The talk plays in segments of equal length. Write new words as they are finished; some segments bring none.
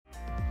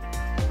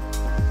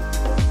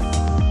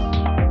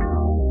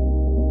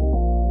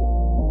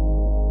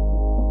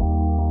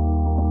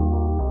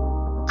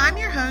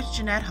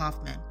Jeanette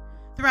Hoffman.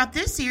 Throughout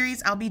this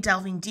series, I'll be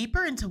delving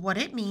deeper into what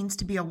it means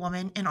to be a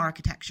woman in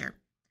architecture.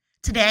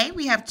 Today,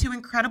 we have two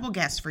incredible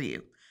guests for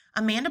you.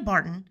 Amanda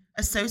Barton,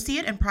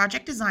 Associate and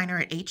Project Designer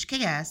at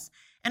HKS,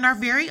 and our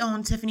very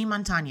own Tiffany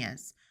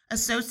Montañez,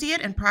 Associate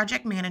and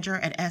Project Manager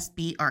at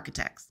SB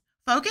Architects.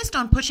 Focused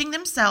on pushing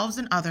themselves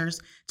and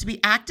others to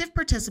be active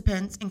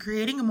participants in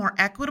creating a more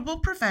equitable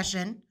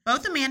profession,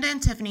 both Amanda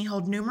and Tiffany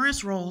hold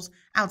numerous roles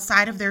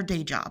outside of their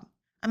day job.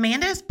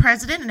 Amanda is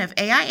president of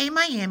AIA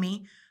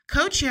Miami,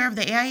 co-chair of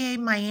the AIA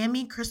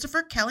Miami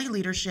Christopher Kelly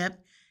Leadership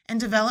and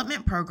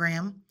Development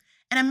Program,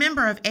 and a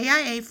member of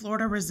AIA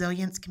Florida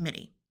Resilience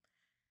Committee.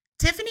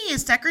 Tiffany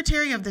is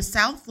secretary of the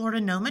South Florida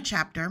NOMA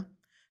chapter,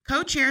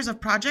 co-chairs of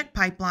Project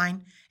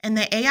Pipeline, and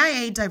the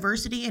AIA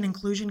Diversity and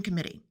Inclusion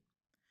Committee.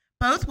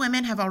 Both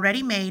women have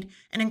already made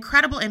an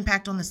incredible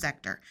impact on the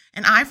sector,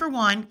 and I, for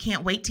one,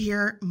 can't wait to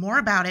hear more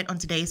about it on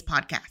today's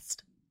podcast.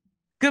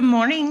 Good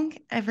morning,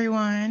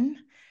 everyone.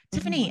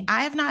 Tiffany,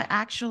 I have not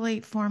actually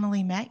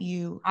formally met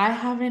you. I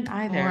haven't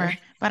either.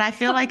 But I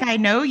feel like I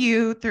know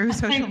you through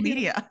social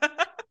media.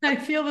 I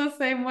feel the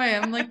same way.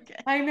 I'm like,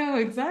 I know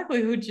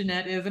exactly who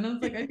Jeanette is. And I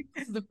was like, I think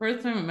this is the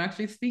first time I'm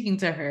actually speaking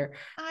to her.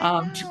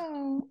 I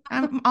know.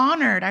 I'm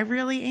honored. I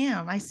really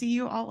am. I see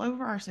you all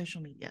over our social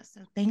media.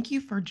 So thank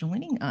you for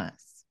joining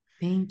us.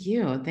 Thank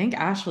you. Thank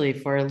Ashley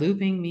for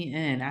looping me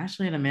in.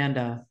 Ashley and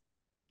Amanda.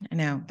 I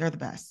know. They're the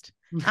best.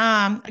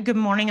 Good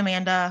morning,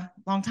 Amanda.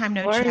 Long time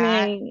no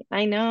chat.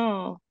 I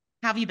know.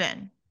 How have you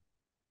been?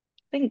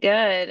 Been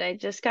good. I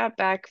just got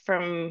back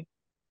from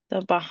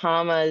the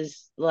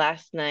Bahamas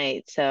last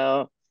night,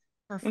 so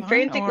I'm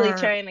frantically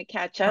trying to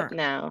catch up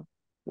now.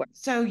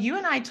 So you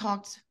and I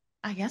talked,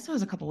 I guess it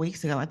was a couple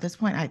weeks ago. At this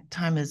point,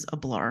 time is a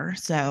blur.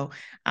 So,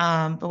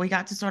 but we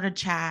got to sort of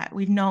chat.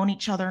 We've known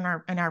each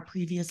other in our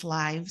previous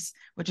lives,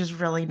 which is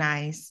really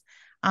nice.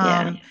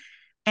 Yeah.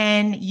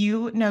 And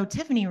you know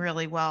Tiffany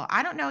really well.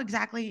 I don't know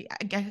exactly.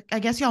 I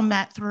guess y'all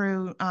met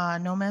through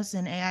NOMAS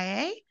and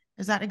AIA.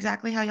 Is that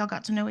exactly how y'all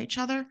got to know each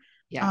other?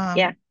 Yeah.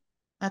 Yeah.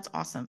 That's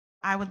awesome.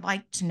 I would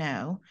like to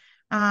know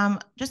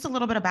just a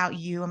little bit about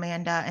you,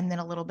 Amanda, and then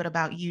a little bit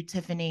about you,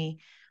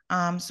 Tiffany,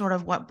 sort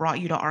of what brought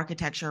you to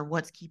architecture,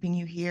 what's keeping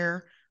you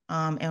here,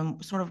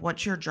 and sort of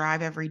what's your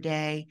drive every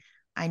day.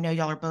 I know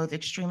y'all are both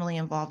extremely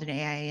involved in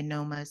AIA and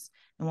NOMAS,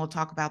 and we'll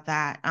talk about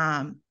that.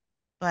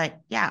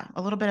 But yeah,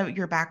 a little bit of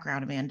your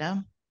background,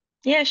 Amanda.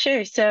 Yeah,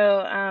 sure.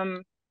 So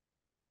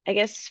I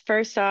guess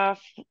first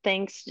off,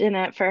 thanks,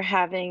 Jeanette, for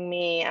having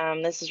me.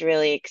 This is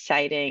really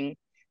exciting.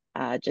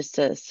 Just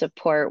to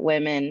support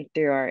women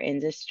through our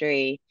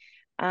industry.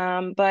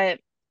 But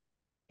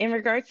in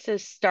regards to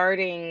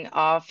starting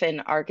off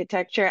in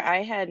architecture,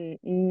 I had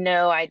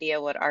no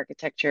idea what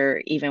architecture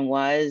even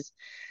was.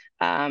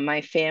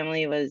 My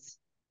family was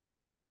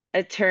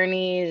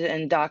attorneys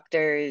and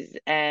doctors,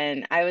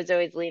 and I was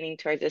always leaning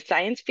towards the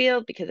science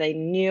field because I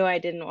knew I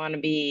didn't want to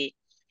be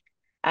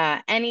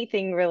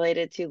anything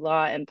related to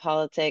law and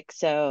politics.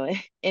 So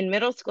in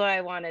middle school,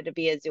 I wanted to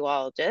be a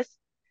zoologist.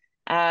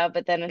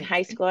 But then in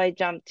high school, I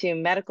jumped to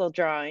medical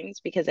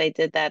drawings because I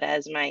did that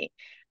as my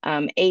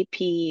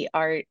AP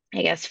art,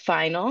 I guess,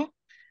 final.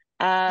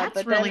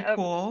 That's really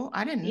cool.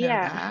 I didn't know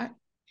that.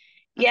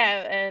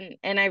 Yeah,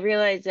 and I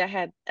realized I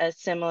had a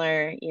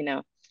similar,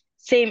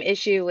 same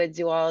issue with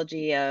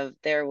zoology of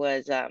there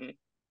was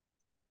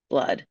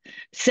blood.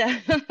 So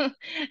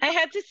I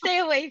had to stay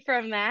away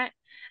from that.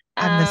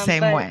 I'm the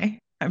same way.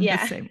 I'm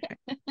the same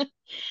way.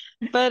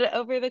 But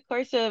over the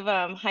course of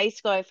high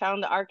school, I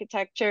found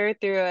architecture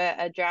through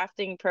a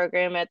drafting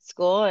program at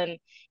school. And,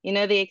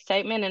 the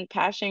excitement and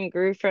passion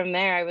grew from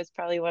there. I was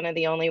probably one of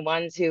the only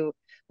ones who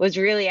was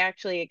really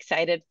actually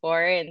excited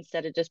for it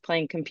instead of just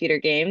playing computer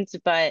games.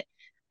 But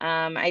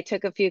I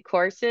took a few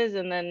courses.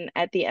 And then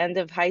at the end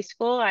of high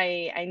school,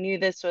 I knew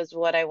this was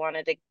what I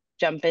wanted to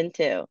jump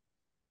into.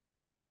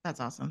 That's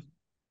awesome.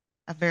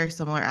 Very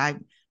similar.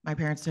 My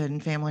parents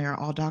and family are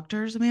all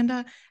doctors,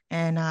 Amanda.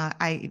 And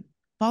I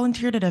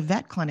volunteered at a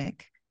vet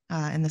clinic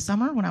in the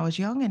summer when I was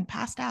young and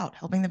passed out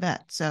helping the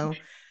vet. So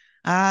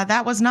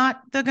that was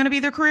not going to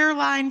be the career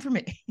line for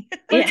me.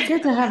 It's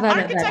good to have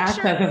that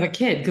access as a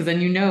kid because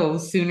then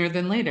sooner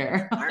than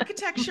later.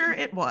 Architecture,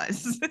 it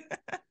was.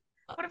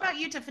 What about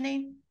you,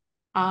 Tiffany?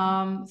 So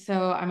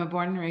I'm a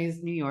born and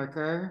raised New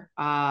Yorker.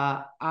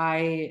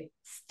 I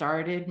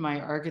started my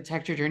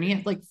architecture journey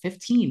at like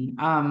 15.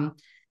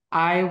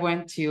 I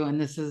went to,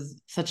 and this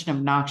is such an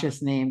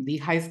obnoxious name, the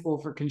High School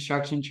for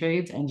Construction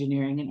Trades,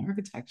 Engineering, and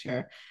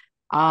Architecture.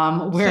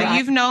 Where so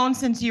you've known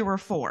since you were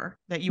 4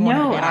 that you wanted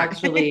to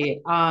be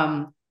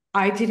an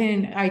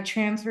actually, I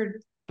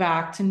transferred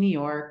back to New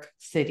York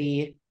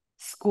City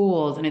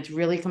schools, and it's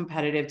really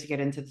competitive to get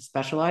into the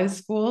specialized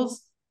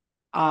schools.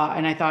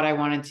 And I thought I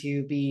wanted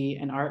to be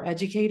an art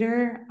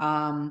educator.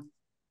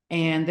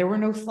 And there were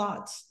no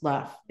slots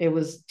left. It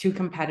was too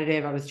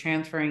competitive. I was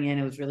transferring in.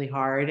 It was really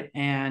hard.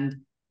 And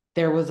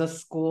there was a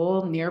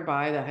school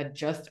nearby that had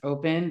just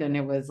opened, and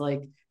it was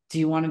like, do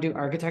you want to do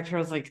architecture? I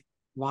was like,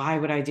 why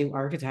would I do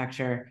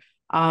architecture?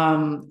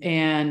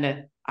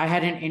 And I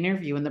had an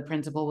interview, and the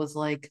principal was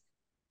like,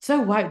 so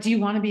what, do you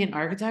want to be an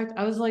architect?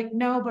 I was like,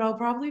 no, but I'll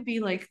probably be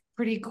like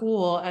pretty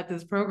cool at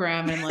this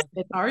program and like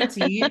it's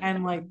artsy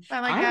and like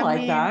I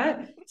like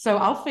that. So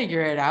I'll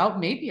figure it out.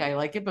 Maybe I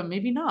like it, but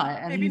maybe not.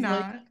 And maybe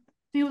not.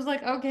 he was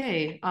like,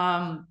 okay.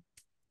 And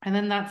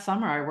then that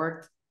summer I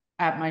worked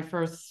at my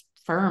first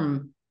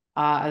firm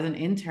as an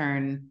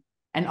intern,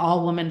 an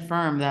all-woman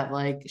firm that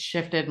like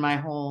shifted my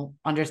whole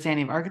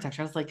understanding of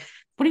architecture. I was like,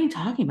 what are you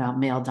talking about?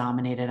 Male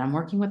dominated. I'm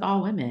working with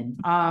all women.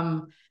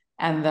 And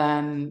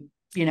then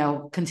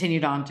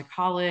continued on to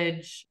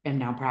college and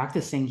now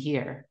practicing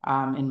here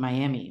in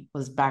Miami.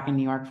 Was back in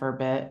New York for a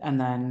bit and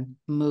then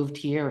moved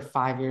here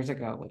 5 years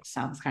ago, which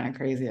sounds kind of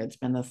crazy. It's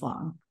been this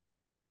long.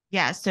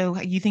 Yeah. So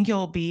you think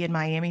you'll be in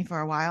Miami for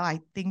a while?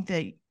 I think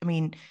that, I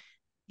mean,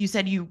 you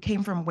said you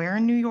came from where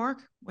in New York?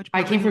 Which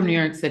I part came from New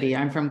York City.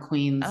 I'm from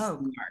Queens, Oh,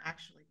 New York.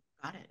 actually,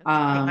 got it. Okay.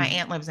 My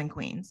aunt lives in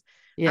Queens.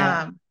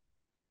 Yeah.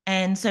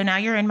 And so now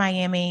you're in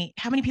Miami.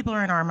 How many people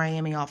are in our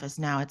Miami office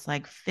now? It's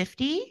like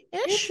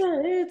 50-ish?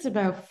 It's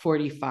about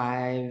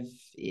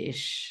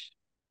 45-ish.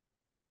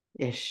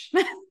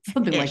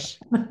 Something like Ish.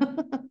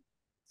 that.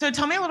 So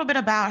tell me a little bit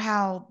about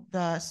how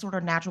the sort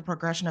of natural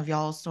progression of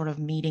y'all's sort of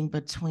meeting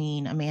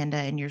between Amanda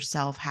and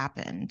yourself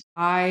happened.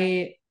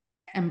 I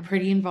am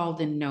pretty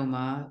involved in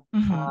NOMA,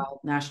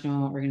 Mm-hmm.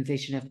 National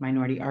Organization of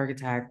Minority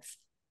Architects.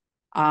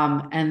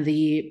 And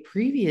the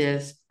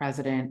previous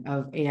president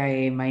of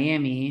AIA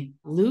Miami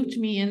looped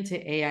me into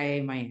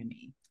AIA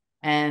Miami.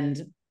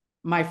 And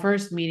my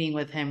first meeting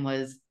with him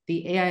was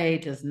the AIA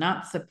does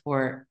not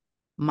support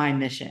my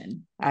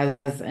mission as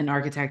an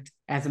architect,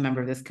 as a member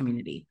of this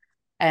community.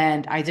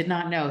 And I did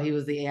not know he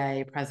was the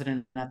AIA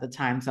president at the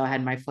time. So I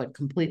had my foot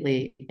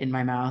completely in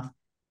my mouth.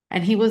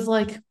 And he was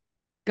like,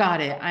 got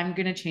it. I'm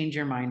going to change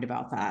your mind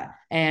about that.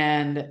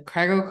 And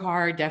Craig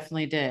O'Carr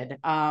definitely did,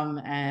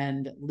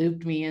 and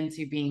looped me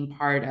into being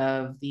part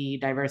of the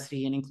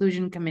Diversity and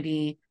Inclusion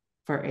Committee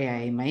for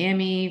AIA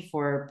Miami,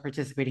 for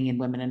participating in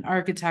Women in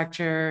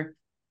Architecture,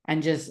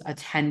 and just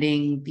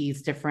attending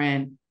these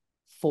different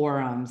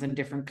forums and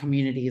different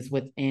communities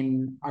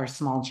within our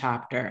small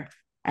chapter.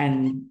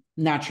 And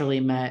naturally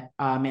met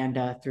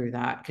Amanda through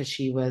that because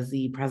she was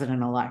the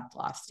president-elect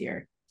last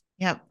year.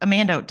 Yeah.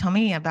 Amanda, tell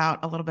me about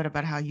a little bit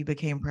about how you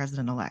became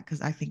president-elect,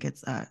 because I think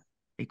it's a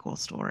pretty cool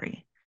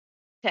story.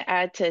 To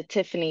add to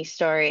Tiffany's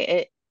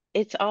story,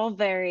 it's all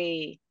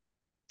very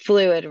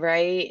fluid,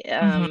 right?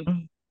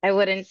 Mm-hmm. I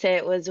wouldn't say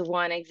it was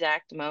one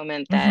exact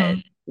moment that,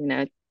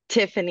 Mm-hmm.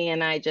 Tiffany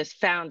and I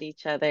just found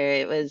each other.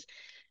 It was,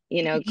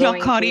 Y'all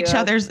going caught through each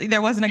other's,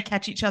 there wasn't a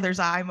catch each other's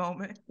eye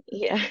moment.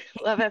 yeah,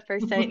 love at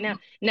first sight. No,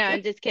 no,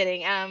 I'm just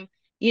kidding.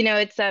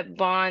 It's that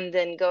bond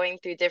and going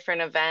through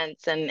different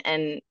events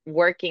and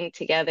working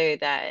together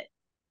that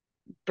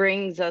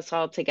brings us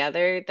all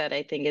together that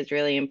I think is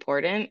really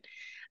important.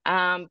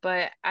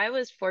 But I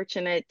was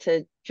fortunate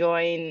to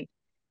join,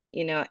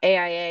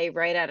 AIA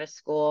right out of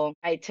school.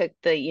 I took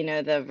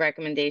the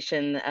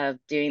recommendation of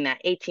doing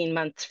that 18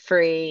 months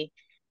free,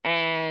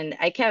 and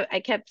I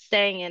kept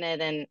staying in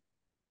it,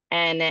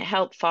 and it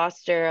helped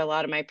foster a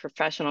lot of my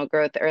professional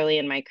growth early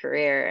in my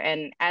career.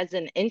 And as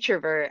an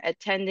introvert,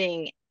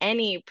 attending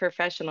any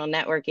professional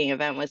networking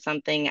event was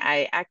something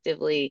I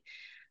actively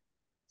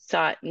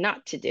sought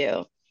not to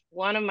do.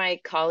 One of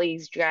my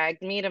colleagues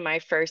dragged me to my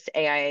first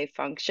AIA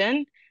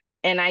function,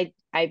 and I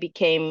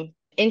became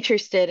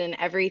interested in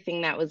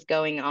everything that was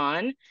going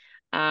on.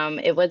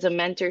 It was a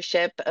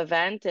mentorship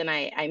event, and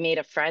I made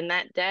a friend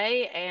that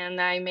day,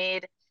 and I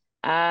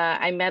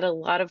met a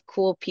lot of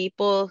cool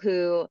people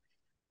who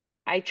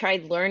I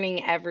tried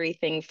learning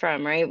everything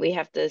from, right? We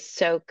have to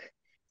soak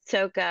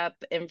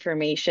up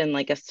information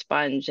like a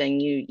sponge,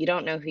 and you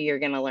don't know who you're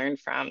going to learn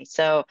from.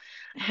 So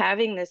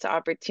having this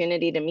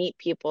opportunity to meet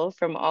people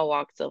from all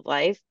walks of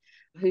life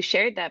who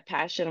shared that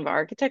passion of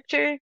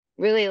architecture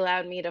really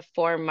allowed me to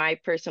form my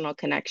personal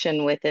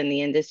connection within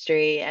the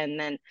industry. And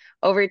then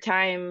over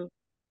time,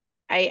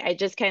 I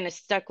just kind of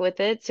stuck with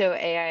it. So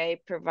AI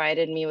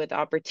provided me with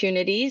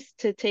opportunities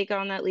to take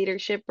on that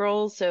leadership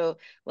role. So,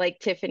 like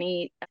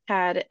Tiffany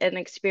had an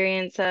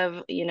experience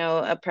of,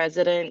 a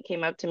president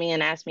came up to me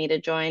and asked me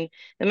to join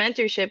the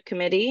mentorship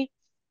committee.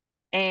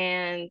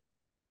 And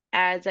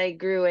as I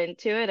grew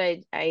into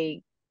it,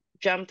 I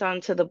jumped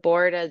onto the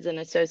board as an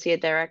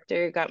associate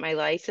director, got my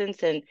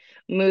license, and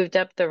moved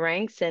up the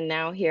ranks. And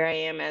now here I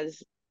am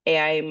as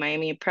AI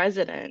Miami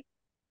president.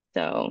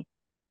 So,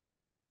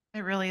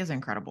 It really is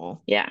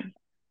incredible. yeah.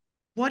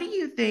 What do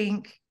you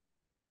think?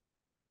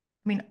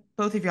 I mean,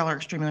 both of y'all are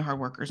extremely hard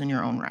workers in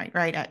your own right,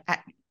 right?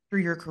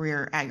 Through your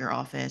career at your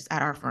office,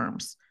 at our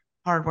firms,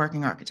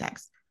 hardworking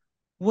architects.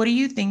 What do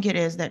you think it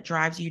is that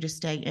drives you to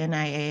stay in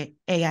AIA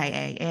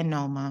and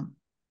NOMA?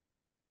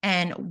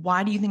 And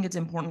why do you think it's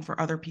important for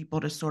other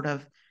people to sort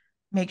of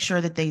make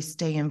sure that they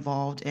stay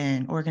involved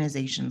in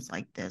organizations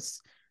like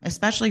this,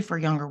 especially for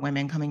younger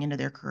women coming into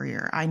their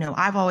career? I know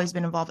I've always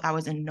been involved. I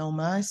was in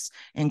NOMAS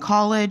in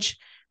college.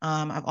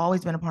 I've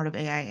always been a part of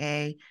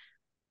AIA.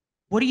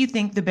 What do you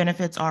think the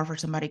benefits are for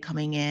somebody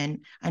coming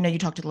in? I know you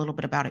talked a little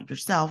bit about it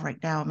yourself right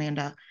now,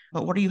 Amanda,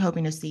 but what are you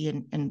hoping to see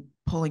in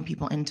pulling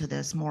people into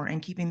this more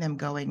and keeping them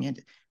going and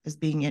as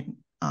being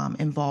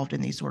involved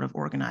in these sort of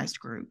organized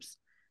groups?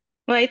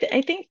 Well, I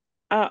think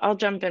I'll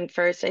jump in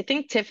first. I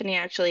think Tiffany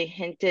actually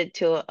hinted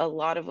to a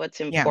lot of what's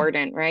Yeah.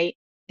 important, right?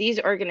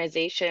 These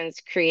organizations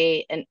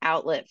create an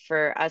outlet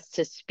for us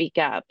to speak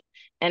up.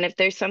 And if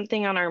there's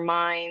something on our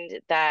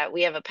mind that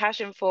we have a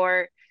passion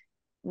for,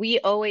 we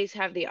always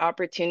have the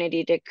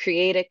opportunity to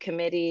create a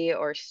committee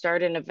or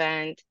start an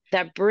event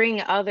that bring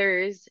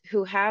others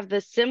who have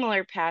the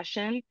similar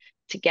passion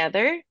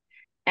together.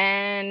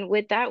 And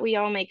with that, we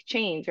all make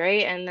change,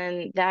 right? And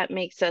then that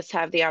makes us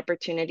have the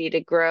opportunity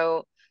to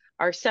grow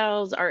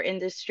ourselves, our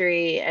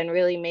industry, and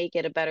really make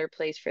it a better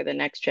place for the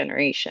next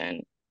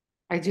generation.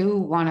 I do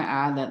want to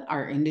add that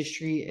our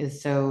industry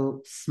is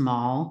so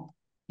small.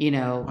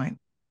 Right.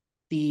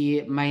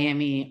 The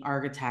Miami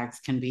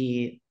architects can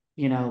be,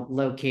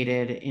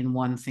 located in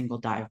one single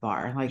dive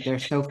bar. Like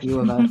there's so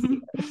few of us.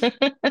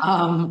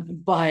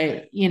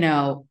 But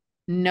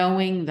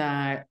knowing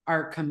that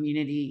our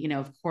community,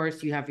 of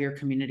course you have your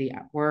community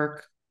at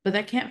work, but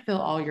that can't fill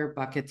all your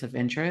buckets of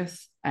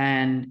interest.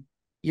 And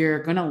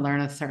you're going to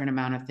learn a certain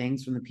amount of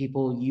things from the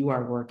people you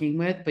are working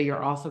with, but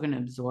you're also going to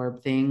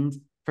absorb things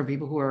from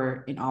people who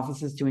are in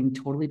offices doing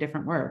totally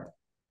different work,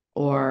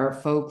 or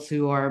folks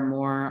who are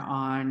more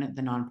on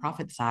the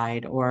nonprofit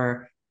side,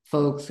 or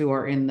folks who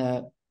are in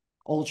the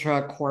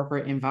ultra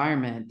corporate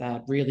environment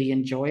that really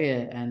enjoy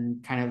it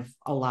and kind of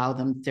allow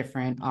them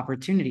different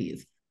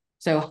opportunities.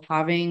 So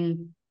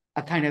having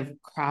a kind of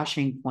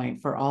crashing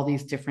point for all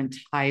these different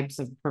types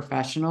of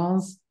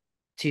professionals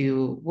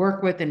to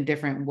work with in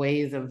different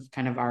ways of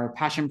kind of our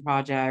passion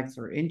projects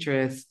or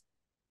interests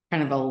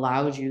kind of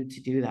allows you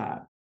to do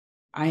that.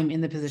 I'm in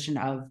the position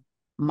of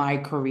my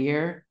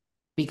career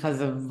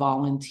because of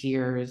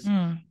volunteers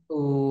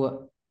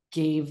who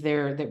gave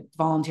their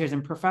volunteers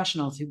and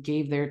professionals who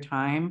gave their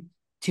time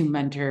to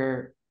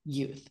mentor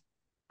youth.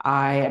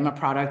 I am a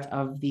product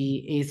of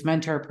the ACE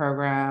Mentor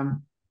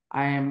program.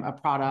 I am a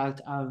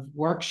product of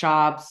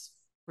workshops,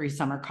 free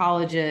summer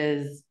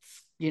colleges,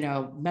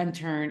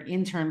 mentor,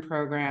 intern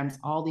programs.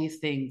 All these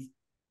things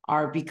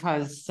are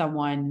because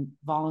someone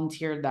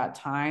volunteered that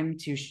time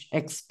to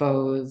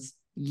expose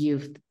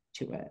youth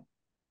to it.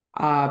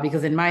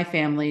 Because in my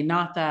family,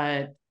 not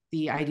that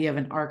the idea of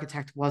an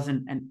architect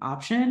wasn't an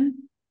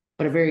option,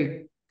 but a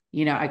very,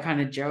 I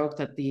kind of joke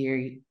that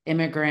the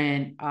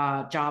immigrant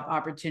job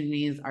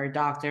opportunities are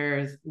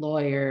doctors,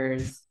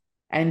 lawyers,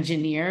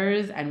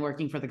 engineers, and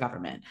working for the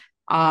government.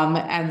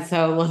 And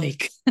so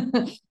like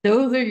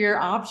those are your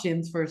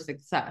options for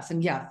success.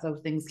 And yes,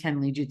 those things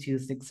can lead you to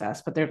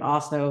success, but there's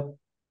also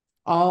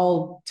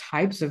all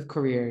types of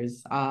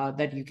careers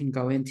that you can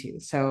go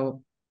into.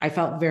 So I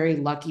felt very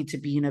lucky to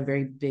be in a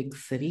very big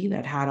city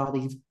that had all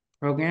these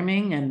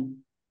programming, and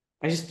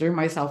I just threw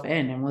myself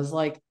in and was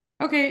like,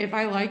 okay, if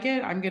I like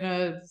it, I'm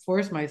gonna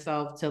force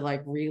myself to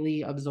like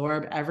really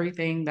absorb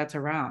everything that's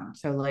around.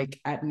 So like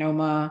at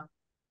Noma,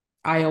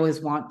 I always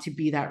want to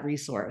be that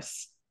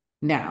resource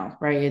now,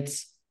 right?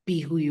 It's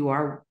be who you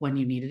are when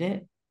you needed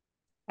it.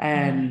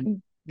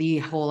 And the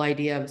whole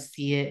idea of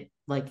see it,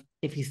 like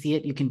if you see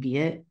it, you can be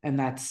it. And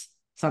that's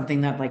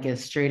something that like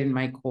is straight in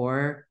my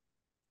core.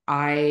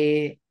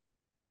 I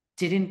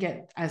didn't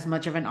get as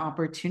much of an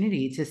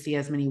opportunity to see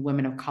as many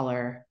women of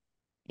color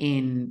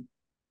in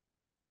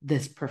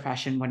this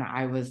profession when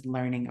I was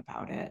learning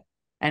about it.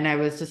 And I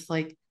was just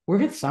like,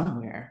 we're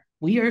somewhere.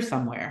 We are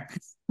somewhere.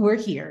 We're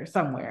here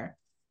somewhere.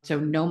 So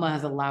Noma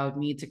has allowed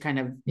me to kind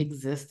of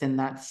exist in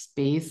that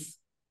space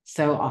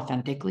so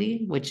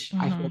authentically, which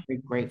I feel very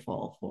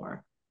grateful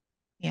for.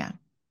 Yeah. I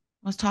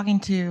was talking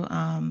to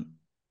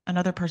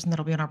another person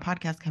that'll be on our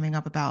podcast coming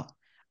up about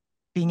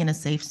being in a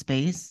safe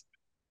space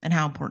and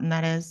how important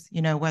that is,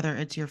 whether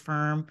it's your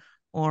firm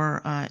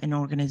or an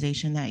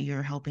organization that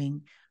you're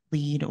helping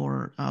lead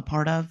or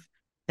part of,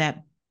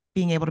 that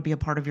being able to be a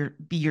part of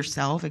be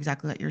yourself,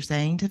 exactly like you're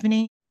saying,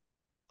 Tiffany,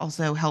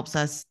 also helps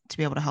us to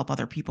be able to help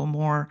other people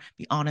more,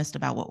 be honest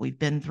about what we've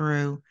been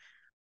through.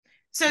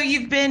 So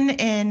you've been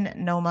in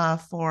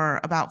Noma for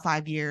about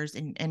 5 years,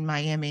 in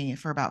Miami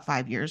for about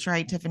 5 years,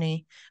 right,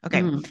 Tiffany?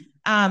 Okay.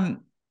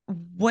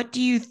 What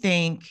do you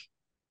think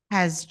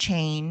has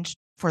changed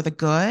for the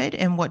good,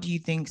 and what do you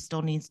think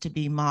still needs to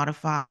be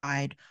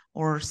modified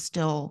or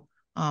still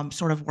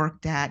sort of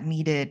worked at,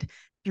 needed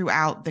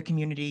throughout the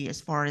community as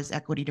far as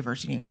equity,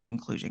 diversity, and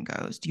inclusion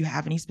goes? Do you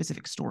have any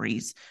specific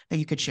stories that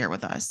you could share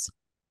with us?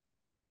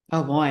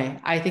 Oh boy,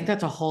 I think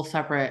that's a whole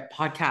separate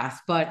podcast,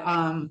 but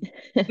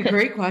a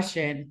great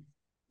question.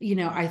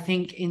 I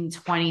think in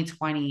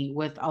 2020,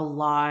 with a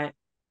lot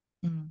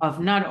of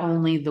not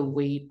only the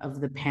weight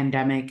of the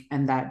pandemic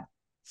and that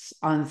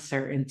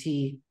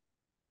uncertainty,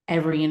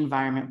 every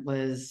environment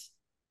was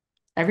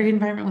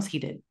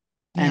heated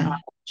and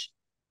harsh.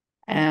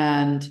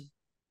 And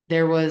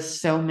there was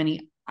so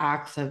many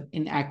acts of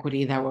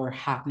inequity that were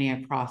happening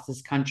across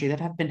this country that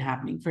have been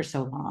happening for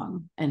so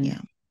long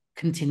and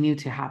continue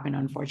to happen,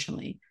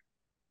 unfortunately.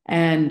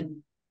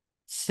 And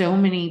so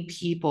many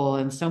people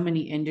and so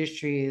many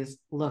industries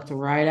looked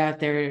right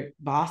at their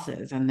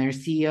bosses and their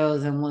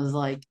CEOs and was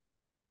like,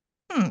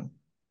 and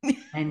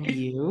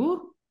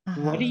you,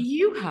 what do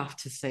you have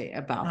to say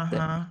about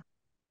this?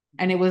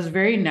 And it was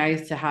very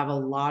nice to have a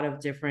lot of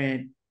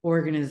different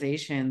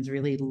organizations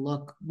really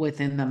look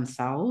within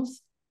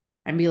themselves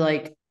and be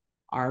like,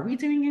 are we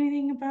doing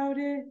anything about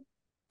it?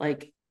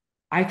 Like,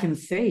 I can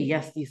say,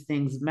 yes, these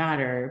things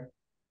matter,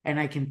 and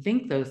I can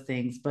think those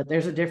things, but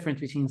there's a difference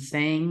between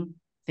saying,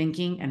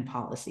 thinking, and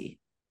policy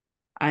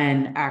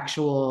and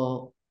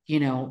actual,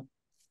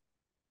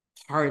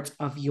 parts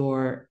of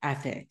your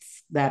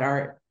ethics that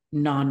are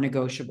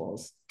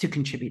non-negotiables to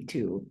contribute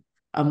to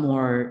a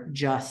more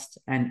just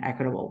and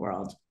equitable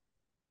world.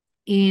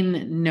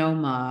 In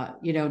Noma,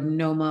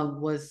 Noma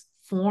was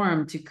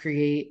formed to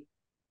create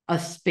a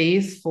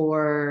space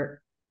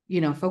for,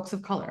 folks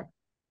of color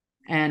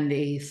and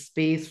a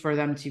space for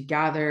them to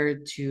gather,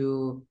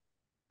 to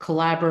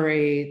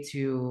collaborate,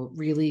 to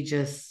really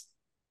just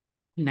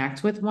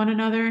connect with one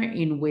another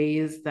in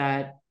ways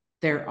that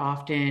their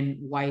often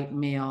white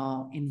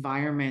male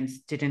environments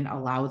didn't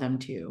allow them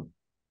to.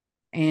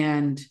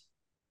 And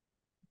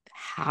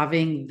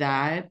having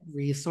that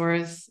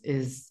resource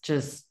is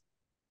just,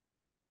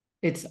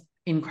 it's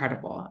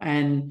incredible.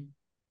 And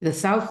the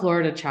South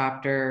Florida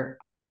chapter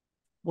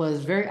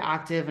was very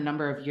active a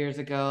number of years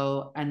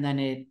ago, and then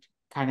it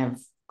kind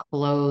of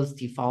closed,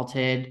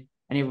 defaulted,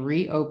 and it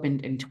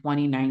reopened in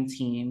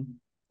 2019,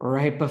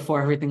 right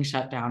before everything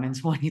shut down in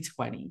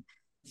 2020.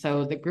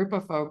 So the group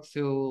of folks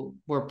who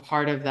were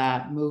part of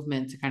that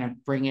movement to kind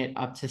of bring it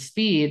up to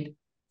speed,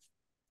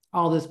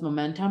 all this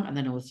momentum, and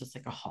then it was just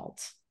like a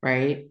halt,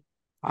 right?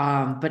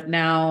 But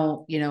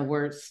now,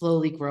 we're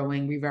slowly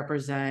growing. We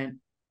represent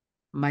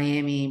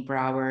Miami,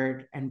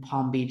 Broward, and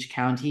Palm Beach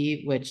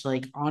County, which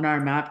like on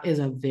our map is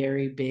a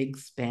very big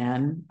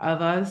span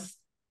of us.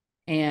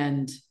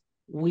 And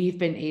we've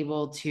been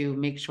able to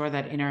make sure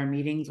that in our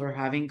meetings, we're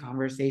having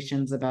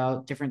conversations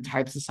about different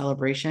types of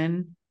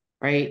celebration,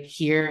 right?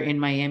 Here in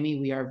Miami,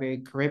 we are very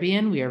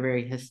Caribbean, we are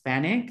very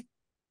Hispanic.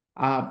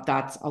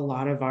 That's a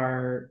lot of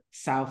our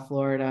South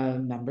Florida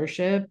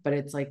membership, but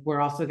it's like,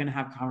 we're also going to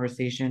have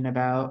conversation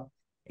about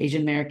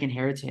Asian American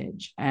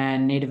heritage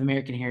and Native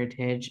American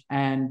heritage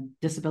and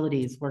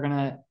disabilities. We're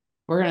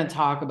gonna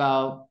talk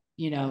about,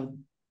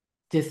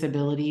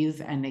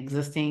 disabilities and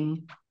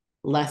existing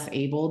less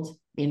abled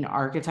in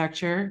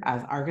architecture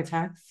as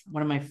architects.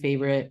 One of my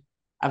favorite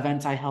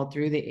events I held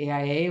through the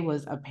AIA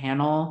was a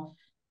panel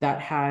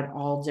that had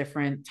all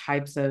different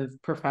types of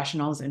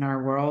professionals in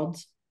our world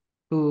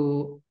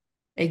who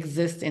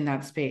exist in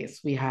that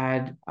space. We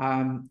had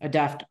a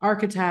deaf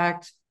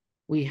architect,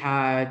 we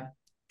had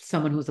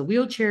someone who's a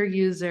wheelchair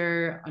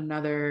user,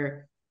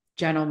 another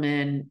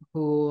gentleman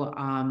who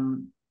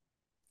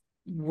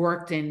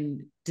worked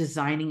in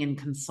designing and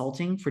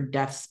consulting for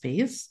deaf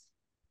space.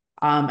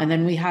 And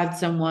then we had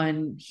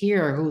someone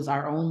here who's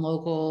our own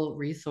local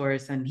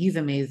resource, and he's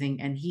amazing.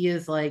 And he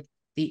is like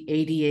the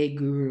ADA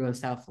guru of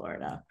South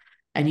Florida.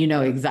 And you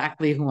know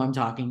exactly who I'm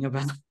talking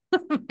about.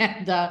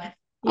 And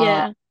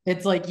Yeah.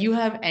 it's like, you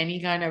have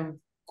any kind of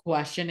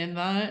question in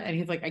that? And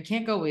he's like, I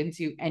can't go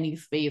into any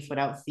space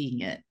without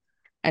seeing it.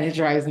 And it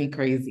drives me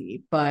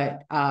crazy.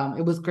 But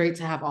it was great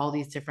to have all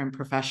these different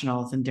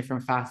professionals and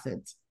different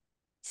facets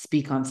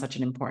speak on such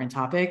an important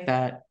topic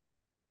that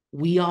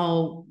we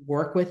all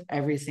work with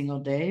every single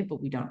day,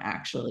 but we don't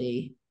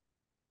actually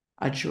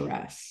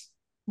address.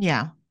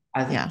 Yeah.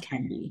 As it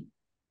can be.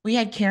 We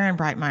had Karen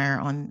Breitmeyer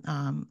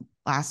on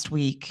last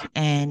week,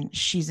 and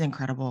she's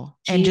incredible.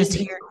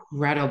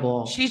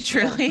 Incredible. She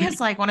truly is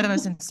like one of the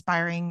most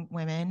inspiring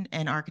women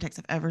and architects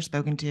I've ever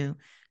spoken to.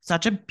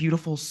 Such a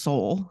beautiful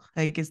soul,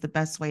 like, is the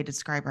best way to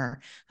describe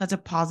her. That's a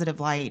positive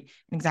light.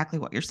 And exactly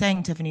what you're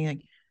saying, Tiffany.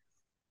 Like,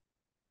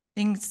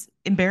 things,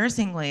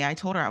 embarrassingly, I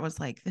told her, I was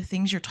like, the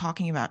things you're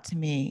talking about to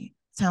me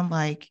sound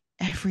like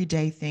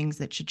everyday things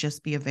that should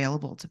just be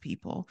available to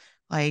people,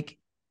 like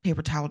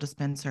paper towel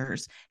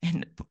dispensers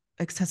and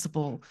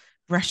accessible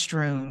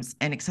restrooms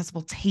and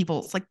accessible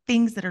tables, like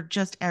things that are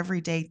just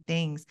everyday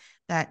things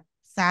that,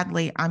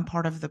 sadly, I'm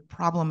part of the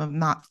problem of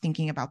not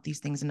thinking about these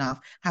things enough,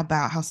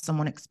 about how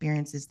someone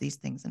experiences these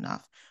things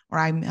enough, or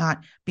I'm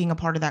not being a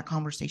part of that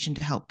conversation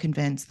to help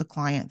convince the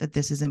client that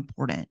this is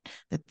important,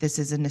 that this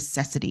is a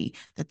necessity,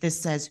 that this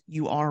says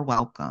you are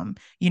welcome.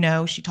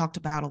 She talked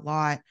about a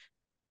lot,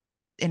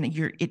 and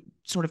it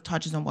sort of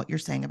touches on what you're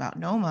saying about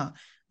Noma,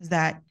 is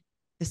that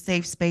the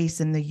safe space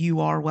and the you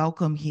are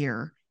welcome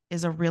here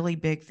is a really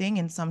big thing.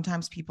 And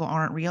sometimes people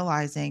aren't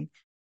realizing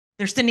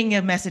they're sending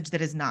a message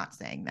that is not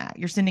saying that.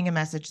 You're sending a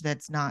message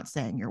that's not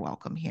saying you're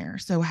welcome here.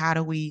 So how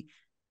do we,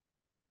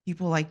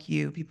 people like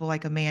you, people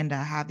like Amanda,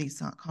 have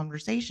these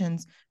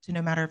conversations to,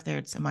 no matter if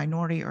it's a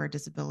minority or a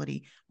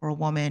disability or a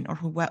woman or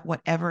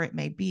whatever it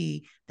may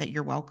be, that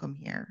you're welcome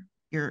here.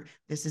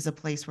 This is a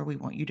place where we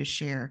want you to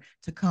share,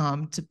 to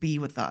come, to be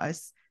with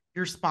us.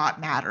 Your spot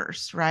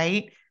matters,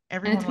 right?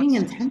 Everyone, and it's being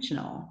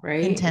intentional,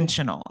 right?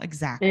 Intentional,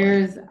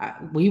 exactly.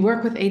 We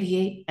work with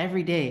ADA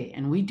every day,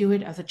 and we do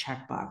it as a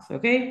checkbox.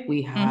 Okay,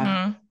 we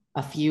have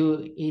a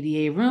few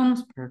ADA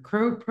rooms per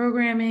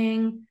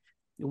programming.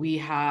 We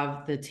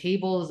have the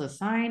tables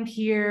assigned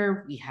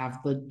here. We have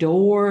the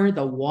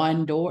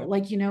one door.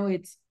 Like,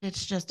 It's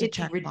just a it's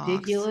checkbox.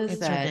 ridiculous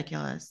It's that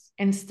ridiculous.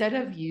 instead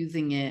of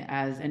using it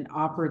as an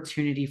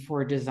opportunity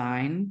for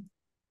design,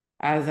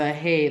 as a,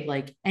 hey,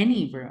 like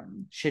any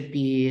room should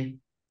be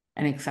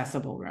an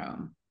accessible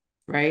room,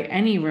 right?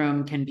 Any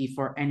room can be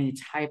for any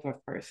type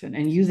of person,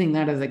 and using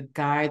that as a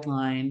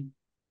guideline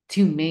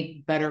to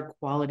make better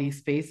quality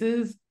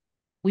spaces,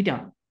 we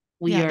don't.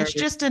 Yeah, it's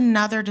just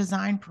another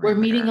design parameter. We're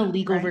meeting a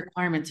legal right?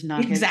 requirement to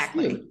not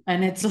Exactly. get sued.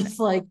 And it's just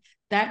like,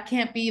 that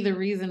can't be the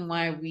reason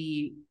why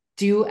we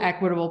do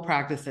equitable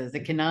practices.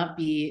 It cannot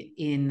be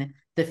in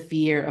the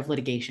fear of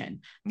litigation.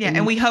 Yeah,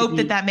 and we hope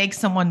that that makes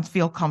someone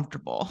feel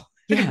comfortable.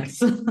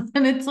 Yes.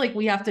 And it's like,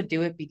 we have to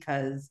do it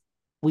because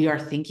we are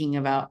thinking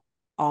about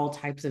all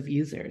types of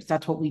users.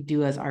 That's what we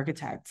do as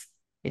architects.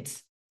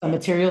 It's the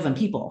materials and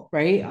people,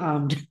 right?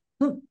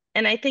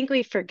 And I think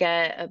we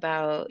forget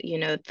about,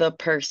 the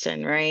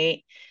person,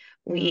 right?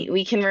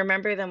 We can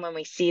remember them when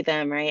we see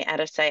them, right? Out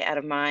of sight, out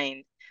of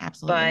mind.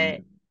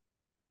 Absolutely.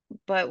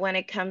 But when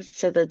it comes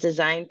to the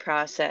design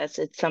process,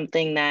 it's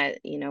something that,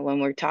 when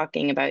we're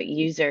talking about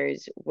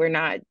users, we're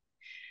not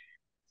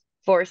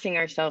forcing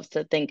ourselves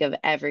to think of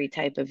every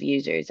type of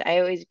users. I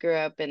always grew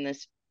up in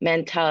this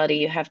mentality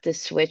you have to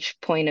switch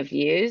point of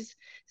views.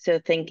 So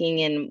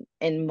thinking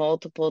in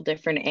multiple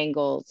different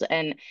angles.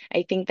 And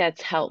I think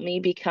that's helped me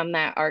become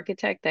that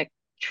architect that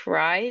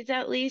tries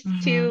at least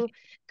to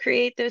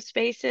create those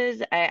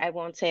spaces. I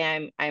won't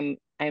say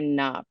I'm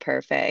not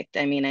perfect.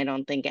 I mean, I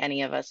don't think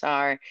any of us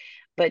are,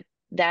 but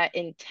that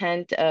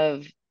intent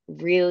of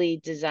really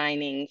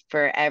designing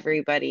for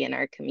everybody in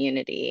our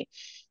community,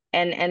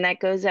 and that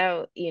goes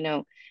out,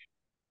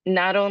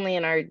 not only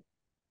in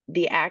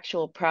the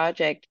actual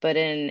project, but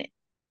in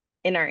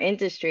our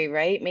industry,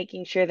 right?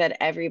 Making sure that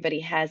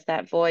everybody has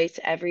that voice,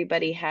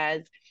 everybody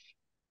has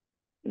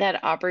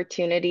that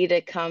opportunity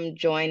to come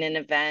join an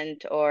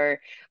event, or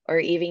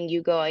even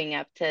you going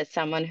up to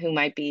someone who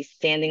might be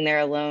standing there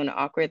alone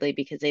awkwardly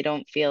because they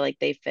don't feel like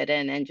they fit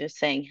in, and just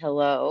saying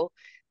hello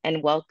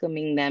and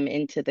welcoming them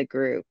into the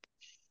group.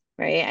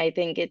 Right. I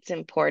think it's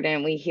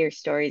important. We hear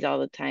stories all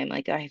the time.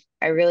 Like, I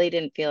really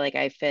didn't feel like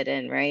I fit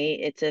in. Right.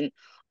 It's an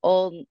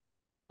old,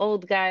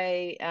 old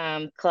guy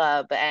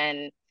club,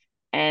 and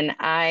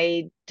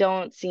I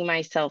don't see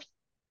myself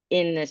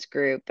in this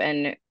group.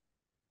 And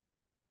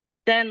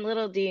then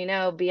little do you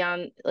know,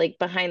 beyond, like,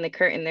 behind the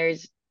curtain,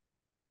 there's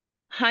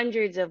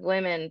hundreds of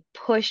women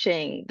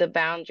pushing the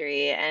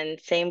boundary, and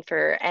same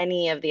for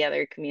any of the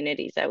other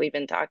communities that we've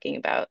been talking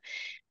about.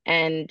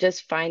 And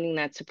just finding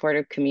that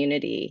supportive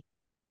community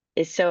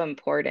is so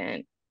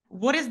important.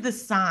 What is the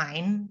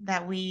sign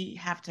that we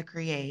have to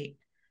create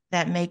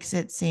that makes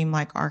it seem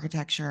like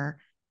architecture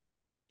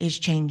is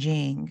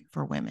changing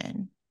for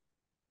women?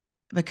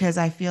 Because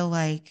I feel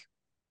like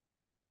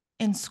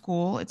in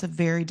school, it's a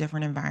very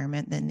different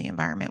environment than the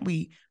environment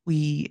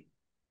we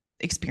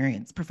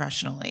experience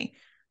professionally.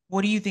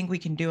 What do you think we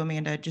can do,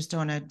 Amanda, just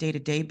on a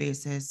day-to-day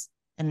basis,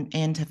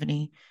 and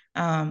Tiffany,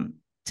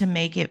 to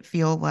make it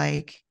feel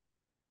like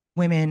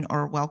women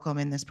are welcome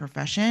in this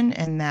profession,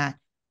 and that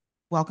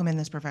welcome in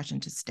this profession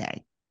to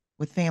stay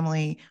with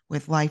family,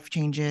 with life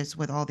changes,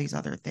 with all these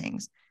other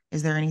things?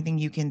 Is there anything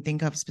you can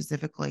think of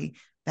specifically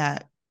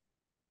that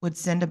would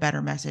send a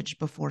better message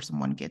before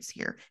someone gets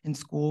here in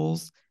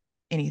schools,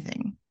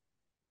 anything?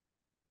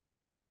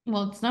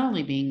 Well, it's not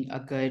only being a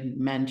good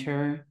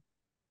mentor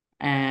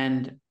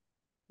and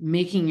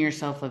making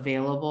yourself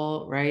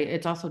available, right?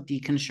 It's also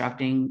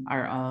deconstructing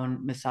our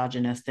own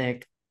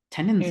misogynistic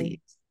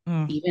tendencies,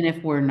 even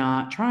if we're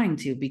not trying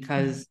to,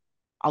 because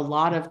a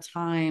lot of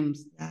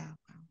times,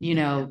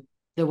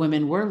 the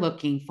women we're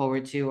looking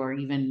forward to, or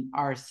even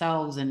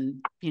ourselves and,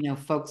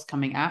 folks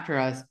coming after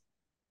us,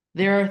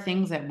 there are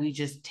things that we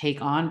just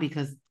take on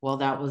because, well,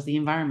 that was the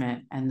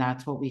environment and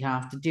that's what we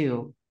have to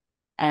do.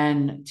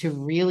 And to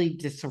really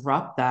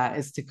disrupt that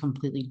is to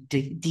completely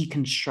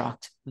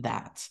deconstruct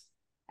that.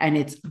 And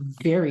it's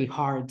very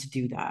hard to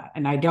do that.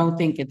 And I don't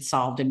think it's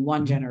solved in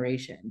one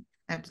generation.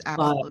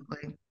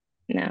 Absolutely.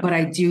 But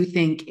I do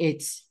think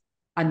it's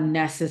a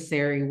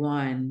necessary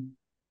one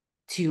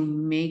to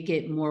make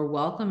it more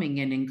welcoming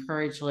and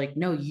encourage, like,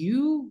 no,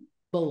 you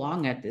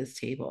belong at this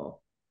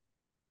table.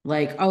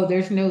 Like, oh,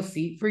 there's no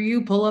seat for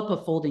you. Pull up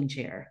a folding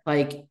chair.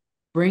 Like,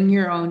 bring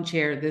your own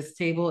chair. This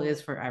table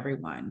is for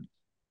everyone.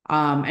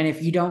 And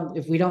if we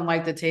don't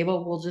like the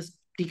table, we'll just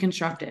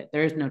deconstruct it.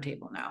 There is no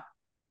table now.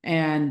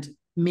 And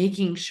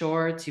making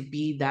sure to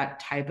be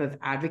that type of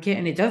advocate,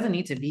 and it doesn't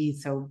need to be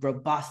so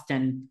robust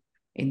and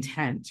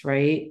intense,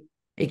 right?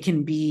 It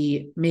can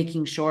be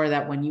making sure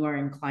that when you are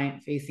in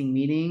client facing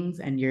meetings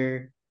and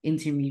your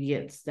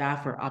intermediate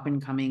staff or up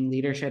and coming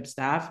leadership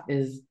staff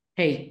is,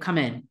 hey, come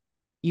in.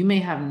 You may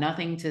have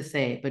nothing to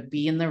say, but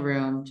be in the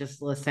room,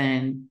 just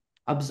listen,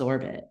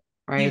 absorb it.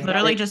 Right. You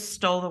literally just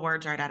stole the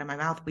words right out of my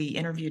mouth. We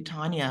interviewed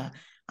Tanya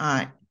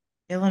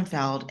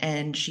Illenfeld,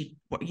 and she,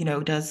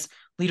 does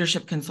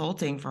leadership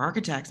consulting for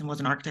architects and was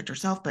an architect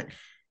herself. But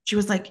she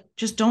was like,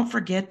 just don't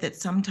forget that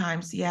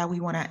sometimes, yeah, we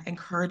want to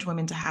encourage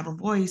women to have a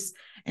voice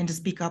and to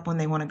speak up when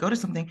they want to go to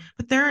something.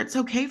 But it's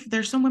okay.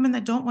 There's some women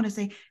that don't want to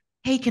say,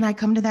 hey, can I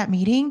come to that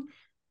meeting?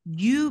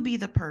 You be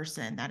the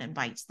person that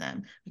invites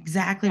them.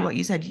 Exactly what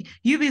you said.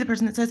 You be the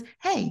person that says,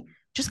 hey,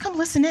 just come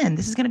listen in.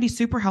 This is going to be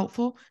super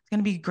helpful. It's going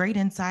to be great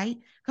insight.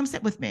 Come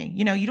sit with me.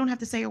 You don't have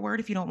to say a word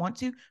if you don't want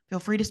to. Feel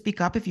free to speak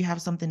up if you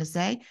have something to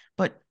say,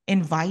 but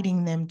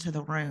inviting them to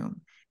the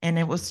room. And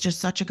it was just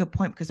such a good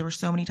point because there were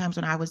so many times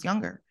when I was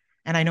younger.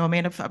 And I know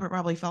Amanda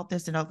probably felt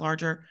this in a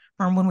larger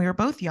firm when we were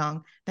both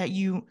young, that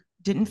you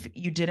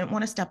didn't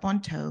want to step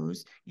on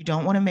toes. You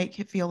don't want to make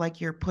it feel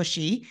like you're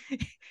pushy.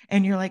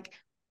 And you're like,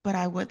 but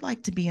I would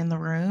like to be in the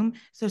room.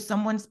 So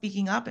someone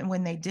speaking up, and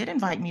when they did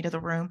invite me to the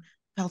room,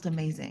 felt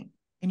amazing.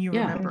 And you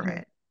Yeah. remember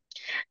it.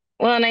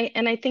 Well,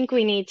 and I think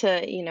we need to,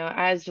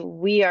 as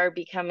we are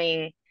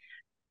becoming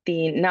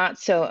the not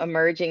so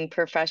emerging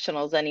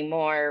professionals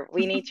anymore,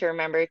 we need to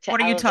remember to What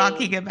are you elevate.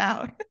 talking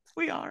about?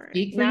 We aren't.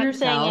 Speak for Not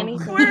saying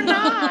yourself. We're anything.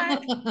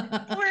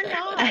 not. We're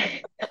not.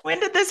 When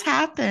did this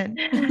happen?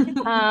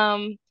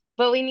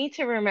 But we need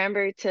to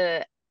remember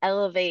to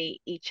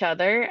elevate each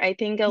other. I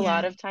think a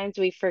lot Yeah. of times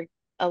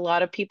a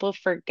lot of people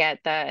forget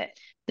that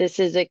this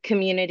is a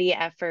community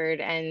effort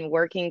and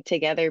working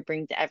together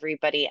brings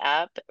everybody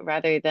up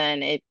rather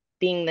than it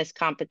being this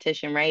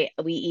competition, right?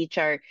 We each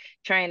are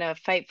trying to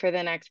fight for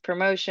the next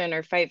promotion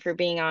or fight for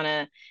being on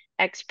a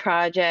X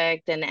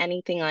project and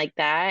anything like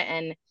that.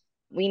 And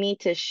we need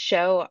to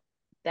show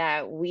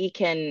that we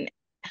can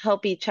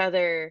help each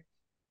other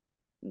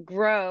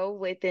grow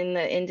within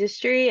the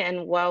industry.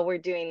 And while we're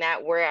doing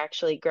that, we're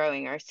actually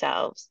growing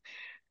ourselves.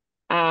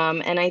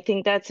 And I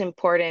think that's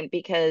important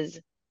because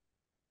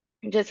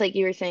just like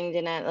you were saying,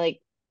 Jeanette,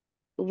 like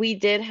we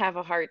did have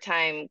a hard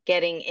time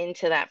getting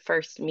into that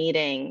first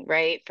meeting,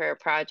 right, for a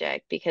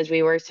project because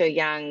we were so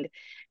young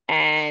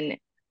and,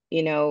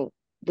 you know,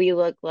 we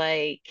look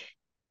like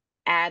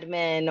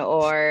admin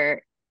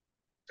or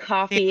The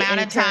coffee amount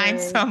of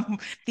times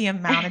interns. the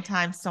amount of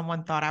times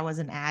someone thought I was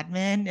an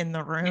admin in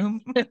the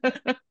room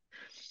I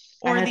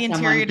or the had interior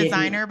someone give me,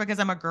 designer because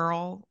I'm a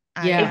girl.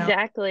 yeah,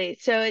 Exactly.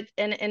 So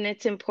and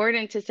it's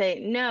important to say,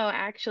 no,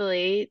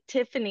 actually,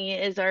 Tiffany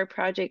is our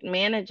project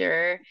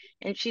manager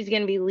and she's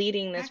going to be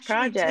leading this Actually,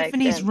 project.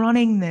 Tiffany's And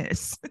running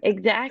this.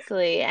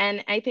 exactly.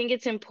 And I think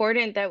it's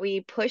important that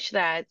we push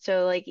that.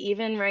 So like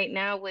even right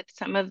now with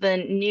some of the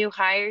new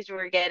hires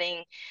we're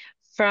getting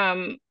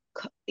from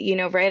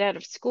right out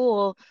of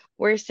school,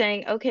 we're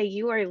saying, okay,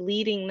 you are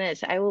leading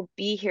this. I will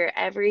be here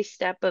every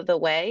step of the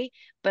way,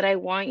 but I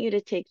want you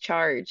to take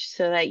charge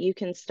so that you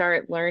can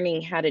start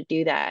learning how to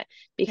do that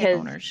Take because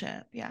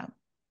ownership. Yeah.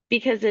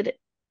 it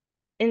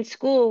in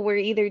school we're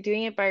either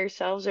doing it by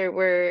ourselves or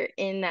we're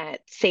in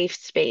that safe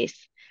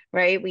space,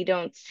 right? We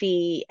don't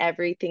see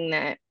everything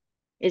that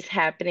is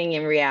happening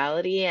in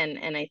reality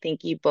and I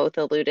think you both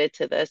alluded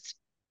to this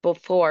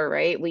before,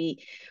 right?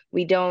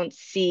 We don't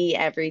see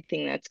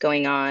everything that's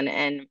going on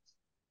and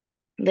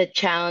the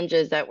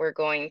challenges that we're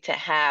going to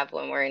have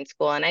when we're in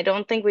school. And I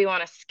don't think we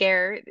want to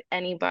scare Right.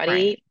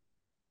 anybody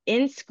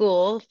in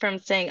school from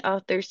saying,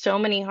 oh, there's so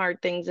many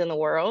hard things in the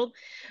world,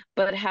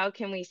 but how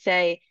can we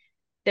say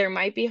there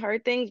might be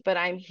hard things, but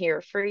I'm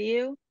here for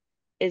you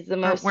is the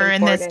most We're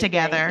in this important thing.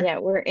 together. Yeah,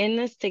 we're in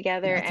this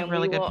together That's a and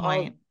really good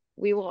point.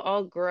 we will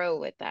all grow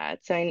with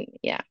that. So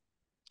yeah.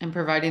 and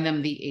providing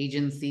them the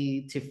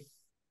agency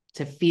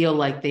to feel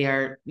like they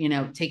are,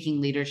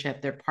 taking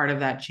leadership. They're part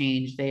of that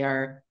change. They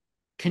are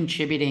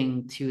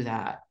contributing to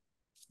that.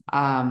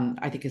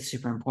 I think is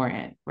super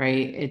important,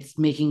 right? It's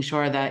making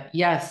sure that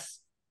yes,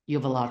 you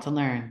have a lot to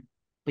learn,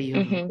 but you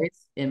have a Hmm.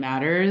 voice. It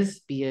matters.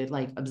 Be it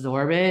like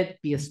absorb it,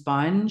 be a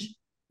sponge,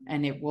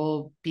 and it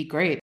will be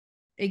great.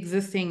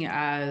 Existing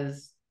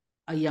as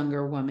a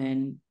younger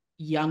woman,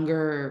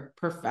 younger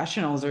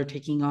professionals are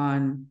taking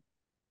on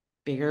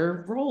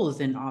bigger roles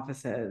in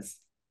offices.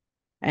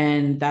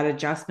 And that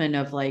adjustment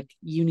of like,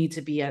 you need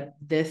to be at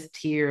this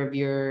tier of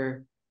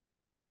your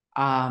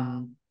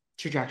um,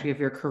 trajectory of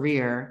your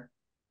career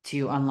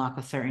to unlock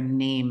a certain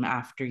name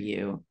after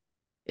you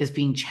is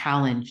being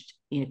challenged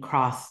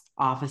across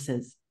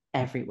offices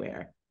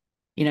everywhere.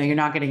 You're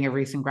not getting a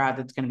recent grad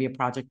that's going to be a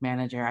project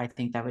manager. I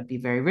think that would be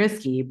very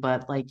risky,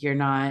 but like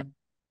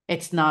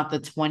it's not the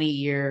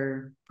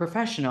 20-year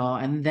professional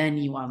and then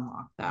you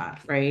unlock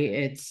that, right?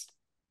 It's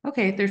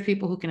okay, there's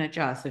people who can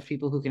adjust, there's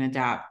people who can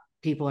adapt.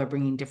 People are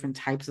bringing different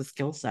types of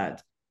skill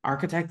sets.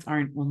 Architects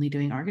aren't only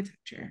doing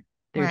architecture,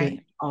 they're doing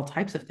Right. all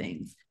types of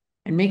things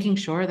and making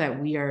sure that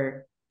we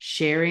are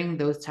sharing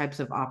those types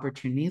of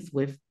opportunities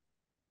with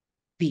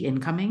the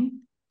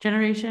incoming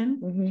generation,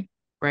 Hmm.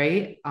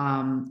 right?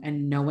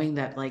 And knowing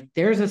that like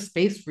there's a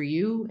space for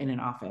you in an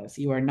office.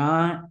 You are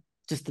not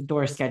just a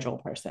door schedule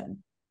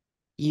person.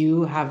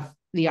 You have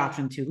the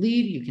option to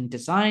lead, you can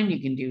design,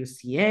 you can do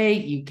CA,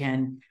 you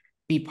can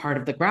be part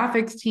of the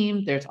graphics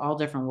team. There's all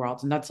different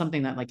worlds. And that's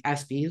something that like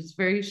SB is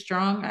very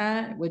strong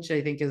at, which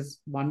I think is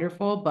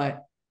wonderful.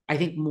 But I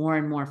think more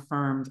and more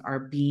firms are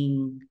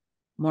being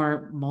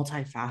more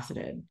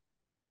multifaceted.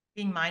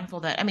 Being mindful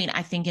that, I mean,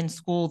 I think in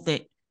school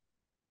that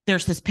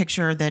there's this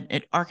picture that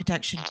an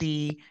architect should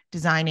be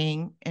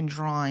designing and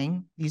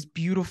drawing these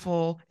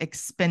beautiful,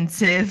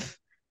 expensive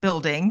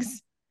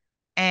buildings,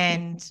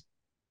 and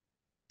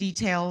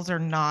details are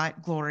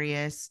not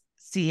glorious.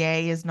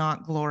 CA is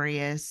not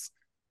glorious.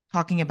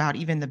 Talking about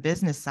even the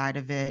business side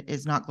of it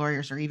is not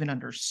glorious or even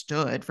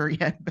understood, for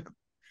yet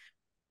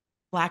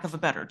lack of a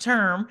better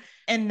term.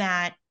 And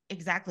that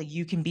exactly,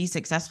 you can be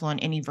successful in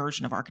any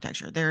version of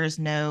architecture. There is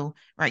no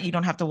right, you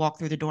don't have to walk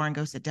through the door and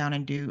go sit down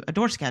and do a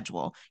door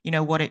schedule. You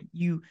know what,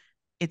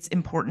 it's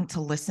important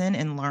to listen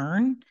and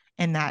learn,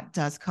 and that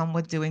does come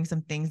with doing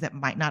some things that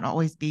might not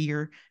always be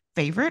your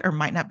favorite or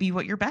might not be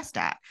what you're best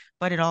at,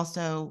 but it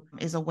also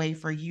is a way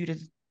for you to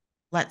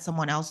let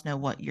someone else know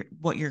what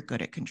you're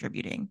good at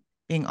contributing,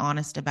 being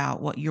honest about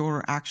what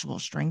your actual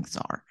strengths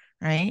are,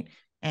 right?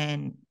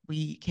 And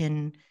we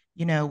can,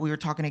 we were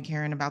talking to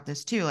Karen about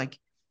this too, like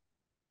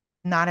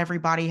not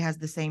everybody has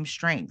the same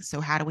strength.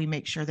 So how do we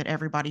make sure that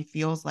everybody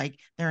feels like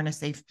they're in a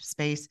safe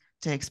space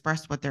to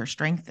express what their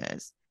strength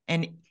is?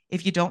 And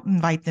if you don't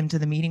invite them to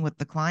the meeting with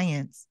the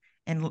clients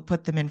and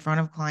put them in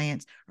front of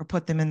clients or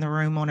put them in the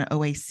room on an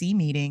OAC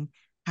meeting,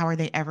 how are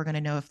they ever going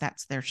to know if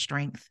that's their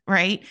strength,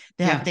 right?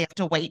 They have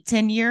to wait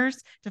 10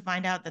 years to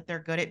find out that they're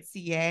good at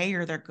CA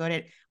or they're good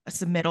at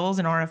submittals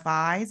and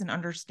RFIs and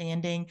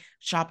understanding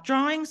shop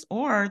drawings,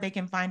 or they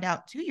can find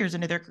out 2 years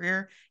into their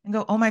career and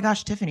go, oh my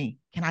gosh, Tiffany,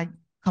 can I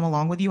come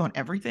along with you on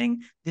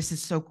everything? This is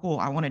so cool.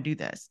 I want to do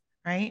this,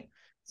 right?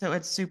 So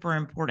it's super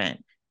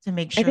important to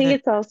make sure that I think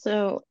it's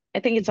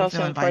people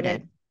feel also important.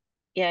 invited.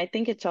 Yeah, I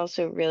think it's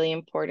also really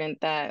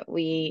important that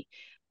we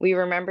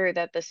remember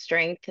that the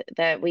strength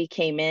that we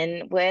came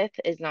in with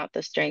is not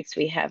the strengths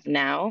we have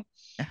now,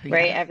 Oh,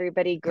 right? yeah,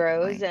 Everybody good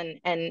grows, point.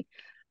 and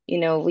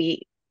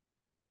we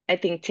I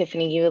think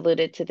Tiffany, you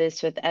alluded to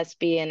this with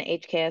SB, and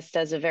HKS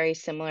does a very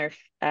similar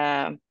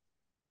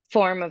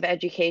form of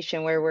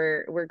education where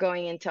we're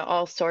going into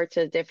all sorts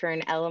of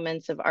different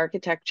elements of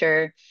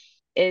architecture,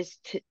 is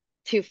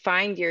to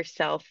find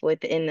yourself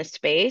within the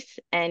space.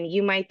 And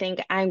you might think,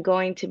 I'm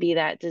going to be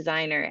that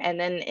designer, and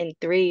then in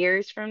 3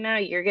 years from now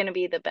you're going to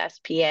be the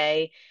best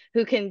PA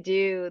who can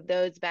do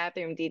those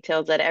bathroom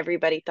details that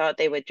everybody thought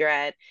they would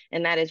dread,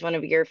 and that is one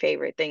of your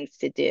favorite things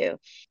to do.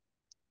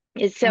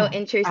 It's so Oh,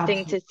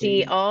 interesting to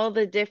see absolutely. all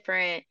the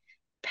different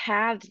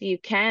paths you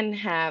can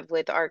have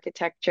with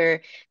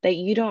architecture that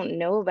you don't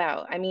know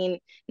about. I mean,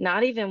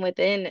 not even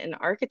within an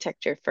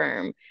architecture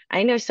firm.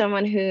 I know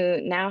someone who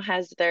now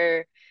has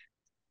their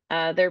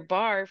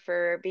bar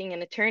for being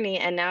an attorney,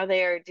 and now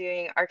they are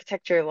doing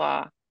architecture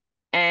law.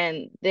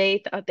 And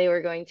they thought they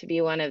were going to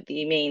be one of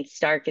the main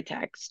star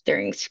architects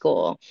during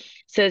school.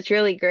 So it's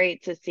really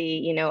great to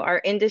see,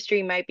 our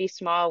industry might be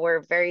small. We're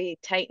a very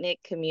tight-knit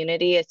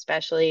community,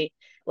 especially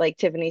like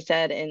Tiffany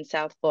said in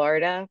South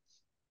Florida.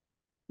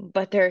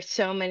 But there are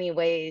so many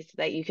ways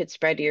that you could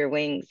spread your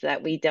wings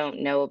that we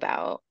don't know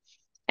about.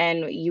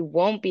 And you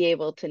won't be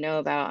able to know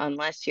about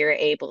unless you're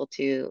able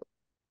to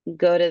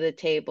go to the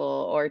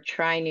table or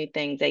try new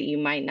things that you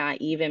might not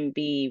even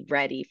be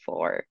ready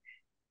for.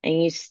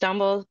 And you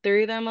stumble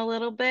through them a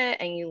little bit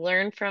and you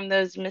learn from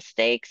those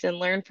mistakes and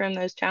learn from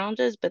those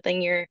challenges, but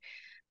then you're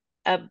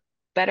a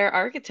better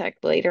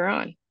architect later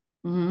on.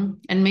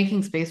 And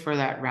making space for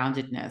that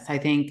roundedness. I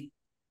think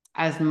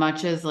as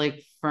much as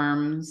like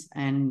firms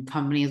and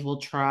companies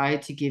will try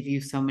to give you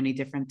so many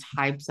different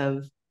types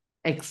of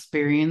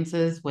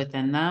experiences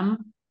within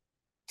them,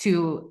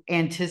 to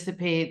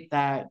anticipate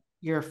that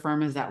your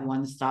firm is that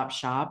one-stop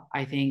shop,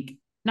 I think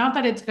not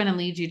that it's going to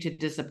lead you to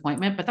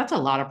disappointment, but that's a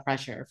lot of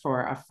pressure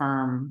for a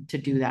firm to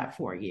do that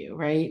for you,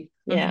 right?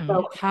 Yeah. Mm-hmm.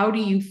 So how do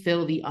you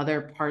fill the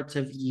other parts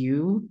of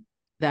you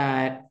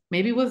that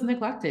maybe was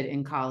neglected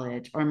in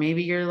college? Or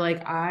maybe you're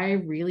like, I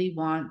really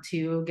want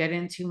to get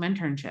into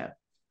mentorship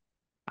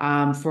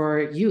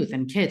for youth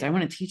and kids. I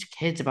want to teach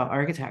kids about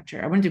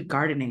architecture. I want to do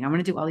gardening. I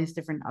want to do all these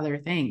different other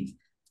things.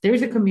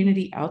 There's a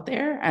community out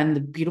there. And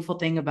the beautiful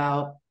thing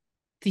about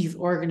these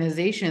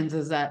organizations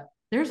is that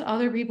there's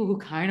other people who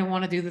kind of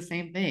want to do the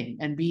same thing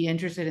and be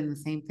interested in the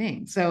same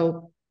thing.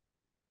 So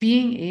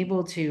being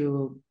able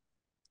to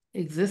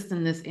exist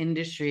in this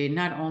industry,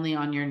 not only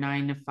on your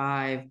 9 to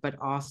 5, but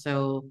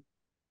also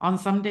on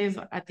some days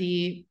at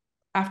the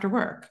after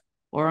work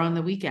or on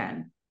the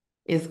weekend,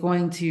 is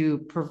going to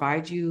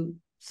provide you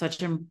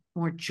such a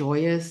more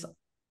joyous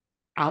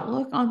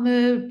outlook on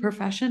the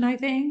profession, I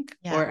think,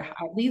 Yeah. or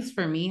at least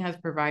for me, has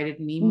provided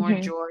me more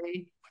Hmm.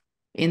 joy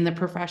in the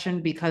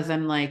profession, because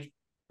I'm like,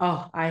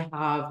 oh, I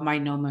have my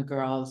NOMA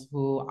girls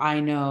who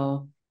I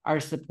know are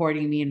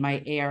supporting me in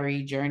my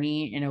ARE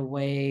journey in a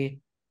way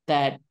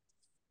that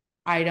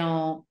I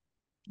don't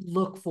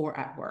look for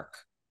at work.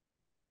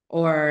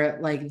 Or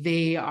like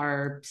they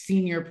are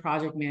senior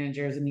project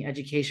managers in the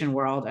education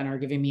world and are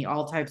giving me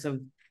all types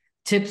of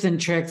tips and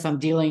tricks on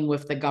dealing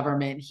with the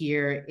government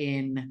here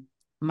in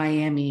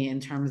Miami in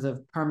terms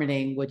of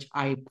permitting, which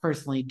I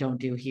personally don't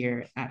do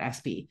here at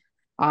SB.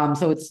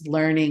 So it's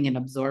learning and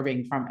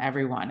absorbing from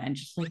everyone and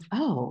just like,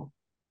 oh,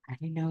 I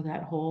didn't know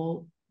that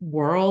whole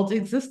world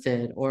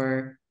existed,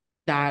 or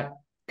that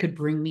could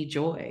bring me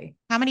joy.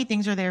 How many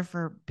things are there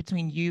for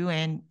between you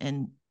and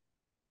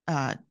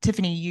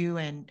Tiffany, you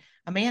and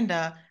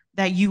Amanda,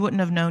 that you wouldn't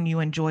have known you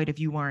enjoyed if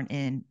you weren't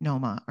in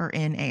NOMA or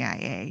in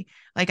AIA?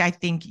 Like, I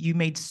think you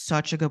made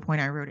such a good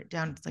point. I wrote it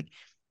down. It's like,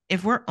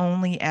 if we're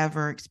only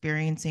ever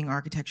experiencing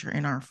architecture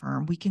in our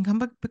firm, we can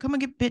become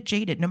a bit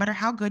jaded, no matter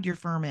how good your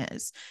firm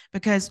is,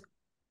 because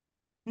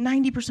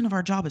 90% of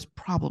our job is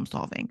problem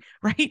solving,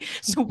 right?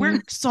 So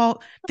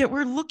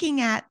we're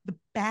looking at the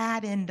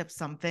bad end of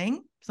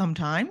something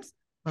sometimes,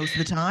 most of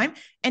the time,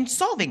 and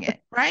solving it,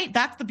 right?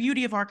 That's the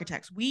beauty of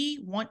architects.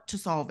 We want to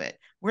solve it.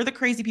 We're the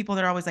crazy people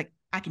that are always like,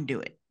 I can do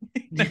it.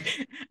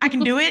 I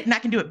can do it and I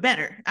can do it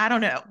better. I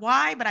don't know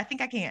why, but I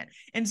think I can.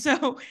 And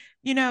so,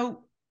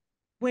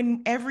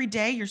 when every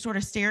day you're sort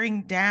of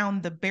staring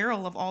down the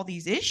barrel of all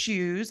these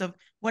issues of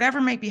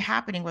whatever might be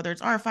happening, whether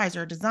it's RFIs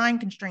or design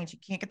constraints, you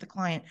can't get the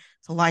client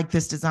to like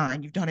this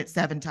design. You've done it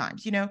 7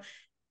 times,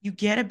 you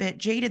get a bit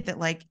jaded that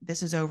like,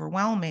 this is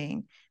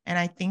overwhelming. And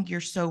I think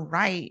you're so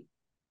right.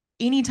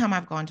 Anytime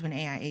I've gone to an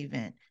AIA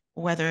event,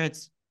 whether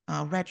it's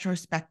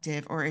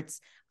retrospective or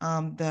it's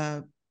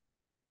the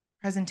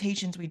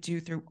presentations we do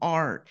through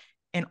art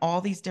and all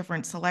these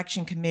different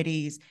selection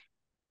committees,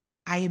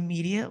 I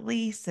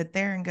immediately sit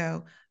there and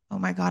go, oh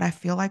my God, I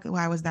feel like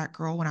I was that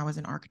girl when I was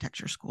in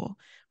architecture school,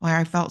 where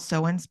I felt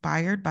so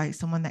inspired by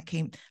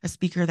a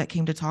speaker that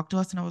came to talk to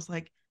us. And I was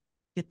like,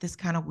 get this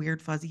kind of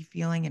weird, fuzzy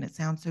feeling. And it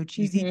sounds so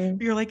cheesy.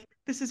 But you're like,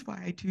 this is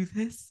why I do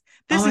this.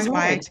 This is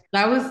why.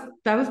 That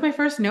was my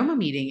first NOMA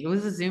meeting. It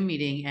was a Zoom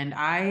meeting and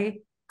I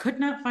could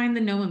not find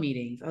the NOMA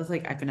meetings. I was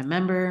like, I've been a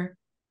member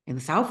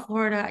in South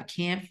Florida. I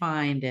can't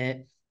find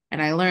it.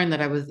 And I learned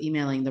that I was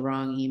emailing the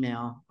wrong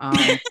email. And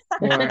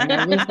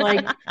I was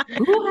like,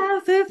 who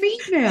has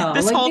this email?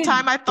 This whole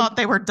time I thought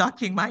they were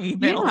ducking my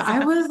emails. Yeah,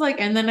 I was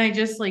like, and then I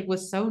just like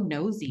was so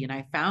nosy and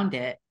I found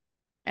it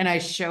and I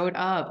showed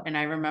up and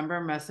I remember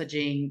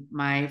messaging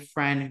my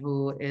friend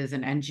who is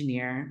an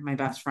engineer, my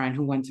best friend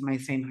who went to my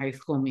same high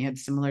school and we had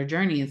similar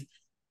journeys.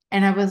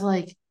 And I was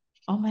like,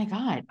 oh my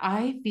God,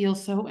 I feel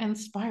so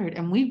inspired.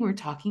 And we were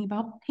talking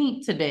about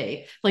paint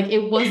today. Like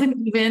it wasn't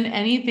even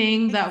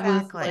anything that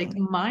was like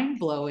mind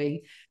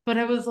blowing, but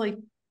I was like,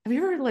 have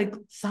you ever like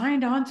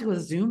signed on to a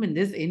Zoom in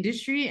this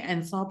industry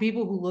and saw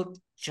people who looked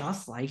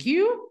just like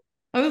you?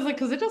 I was like,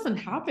 because it doesn't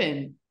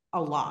happen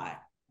a lot.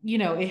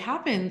 It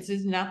happens.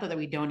 It's not that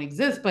we don't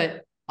exist,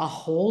 but a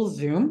whole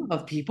Zoom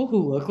of people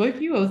who look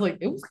like you, I was like,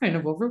 it was kind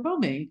of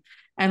overwhelming.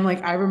 And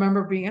like, I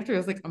remember being after, I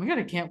was like, oh my God,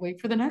 I can't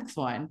wait for the next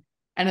one.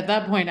 And at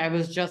that point, I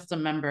was just a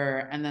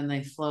member. And then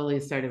they slowly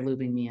started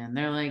looping me in.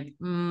 They're like,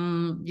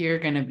 you're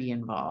going to be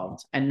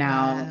involved. And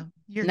now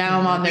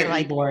I'm on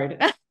their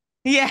board.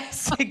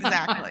 Yes,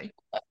 exactly.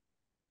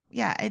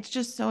 Yeah, it's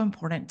just so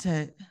important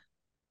to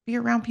be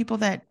around people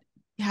that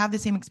have the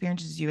same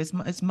experiences as you,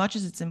 as much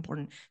as it's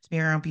important to be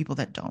around people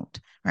that don't,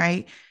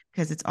 right?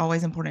 Because it's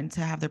always important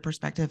to have the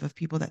perspective of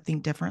people that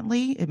think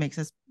differently. It makes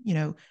us,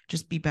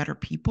 just be better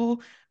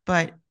people.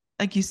 But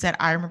like you said,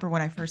 I remember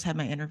when I first had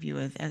my interview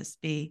with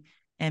SB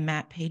and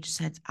Matt Page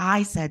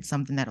I said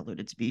something that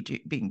alluded to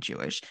being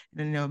Jewish.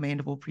 And I know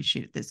Amanda will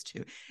appreciate this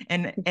too.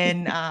 And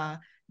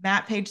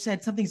Matt Page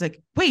said something, he's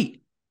like,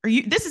 wait,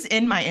 this is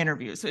in my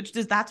interview. So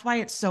that's why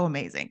it's so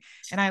amazing.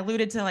 And I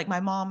alluded to like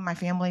my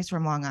family's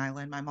from Long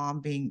Island, my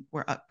mom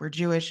we're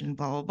Jewish and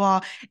blah, blah,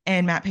 blah.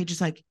 And Matt Page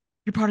is like,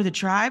 you're part of the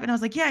tribe? And I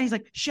was like, yeah. And he's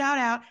like, shout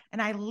out.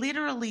 And I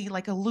literally,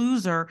 like a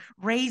loser,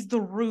 raised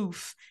the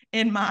roof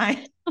in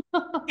my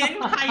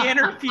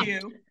interview.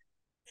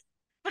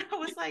 But I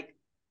was like,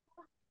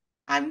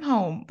 I'm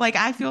home. Like,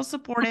 I feel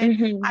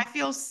supported. I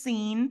feel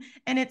seen.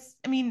 And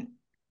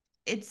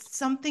it's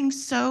something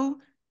so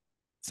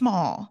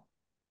small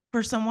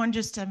for someone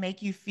just to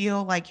make you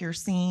feel like you're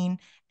seen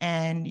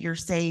and you're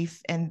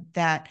safe, and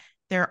that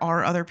there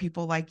are other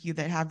people like you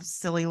that have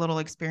silly little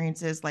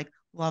experiences, like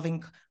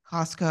loving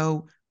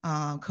Costco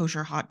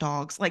kosher hot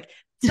dogs, like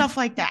stuff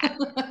like that,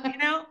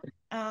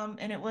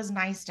 and it was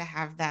nice to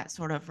have that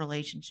sort of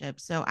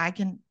relationship. So I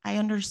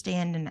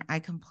understand, and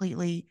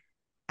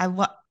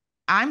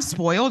I'm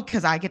spoiled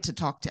because I get to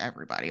talk to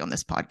everybody on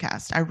this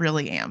podcast. I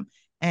really am.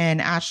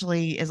 And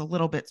Ashley is a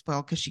little bit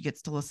spoiled because she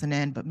gets to listen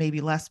in, but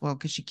maybe less spoiled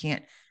because she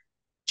can't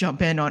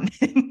jump in on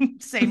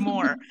and say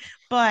more.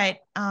 But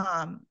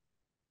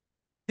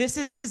this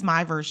is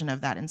my version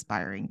of that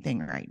inspiring thing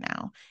right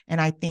now. And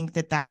I think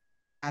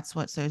that's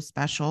what's so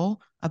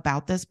special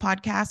about this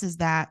podcast, is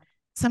that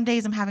some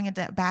days I'm having a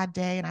bad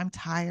day and I'm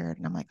tired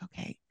and I'm like,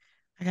 okay,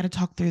 I got to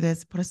talk through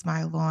this, put a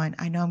smile on.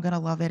 I know I'm going to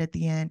love it at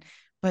the end.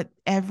 But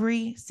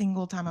every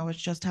single time, I was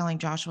just telling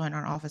Joshua in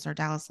our office, our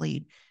Dallas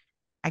lead,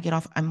 I get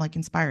off, I'm like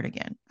inspired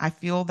again. I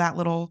feel that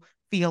little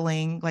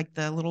feeling like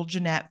the little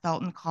Jeanette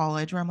felt in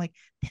college, where I'm like,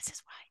 this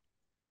is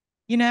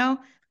why,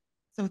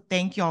 So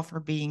thank y'all for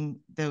being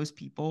those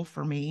people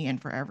for me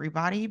and for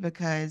everybody,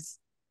 because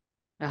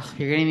Oh,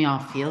 you're getting me all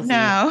feelsy.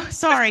 No,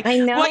 sorry.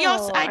 I Well,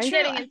 know. I I'm true.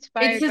 getting It's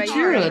inspired the by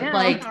you right truth. Sorry. now.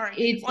 Like Sorry.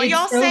 it's Well, it's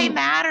y'all say so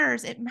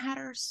matters. It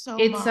matters so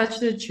it's much. such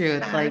the It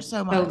truth. Like matters so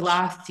so much.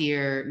 last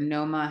year,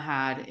 Noma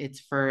had its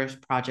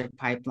first project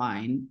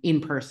pipeline in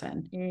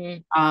person.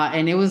 Mm,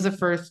 And it was the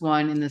first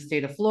one in the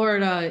state of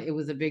Florida. It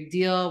was a big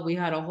deal. We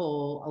had a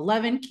whole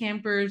 11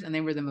 campers, and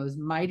they were the most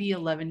mighty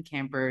 11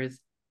 campers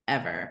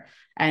ever.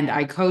 And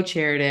I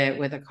co-chaired it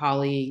with a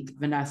colleague,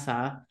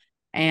 Vanessa.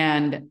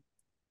 And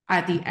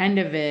at the end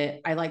of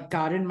it, I like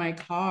got in my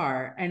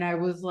car and I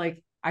was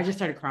like, I just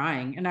started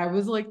crying. And I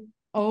was like,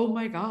 oh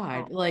my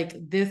God, like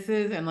this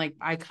is, and like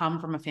I come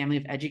from a family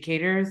of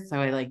educators. So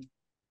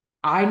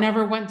I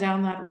never went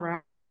down that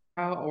route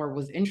or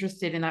was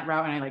interested in that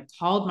route. And I like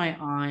called my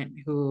aunt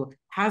who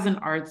has an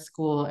art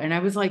school and I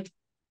was like,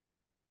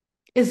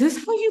 is this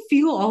how you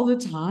feel all the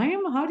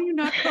time? How do you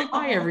not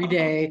cry every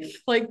day?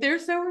 Like they're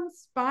so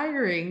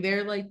inspiring.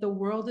 They're like the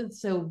world is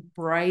so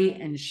bright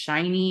and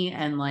shiny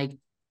and like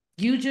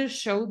you just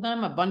showed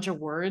them a bunch of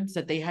words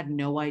that they had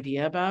no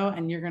idea about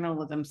and you're going to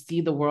let them see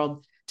the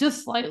world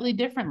just slightly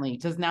differently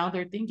because now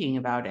they're thinking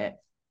about it.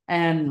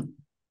 And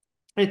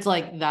it's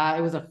like that.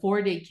 It was a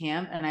 4-day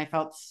camp and I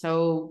felt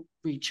so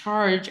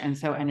recharged and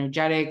so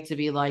energetic to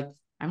be like,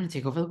 I'm going to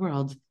take over the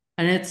world.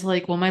 And it's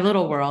like, well, my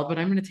little world, but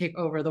I'm going to take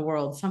over the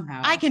world I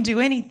somehow. can do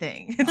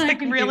anything. It's I like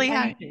can do really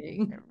how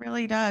anything. it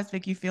really does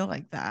make you feel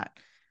like that.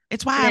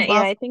 It's why no,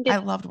 yeah, I think I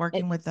loved it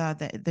working with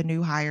the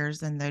new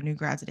hires and the new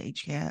grads at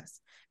HKS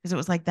because it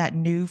was like that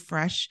new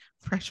fresh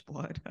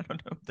blood. I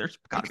don't know. There's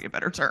got to be a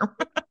better term.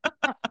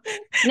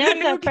 no,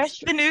 it's a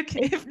fresh.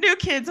 New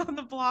kids on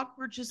the block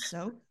were just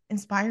so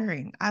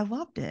inspiring. I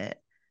loved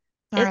it.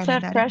 Sorry, It's a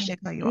Amanda, I didn't mean fresh, to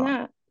cut you off.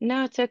 no,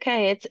 no, it's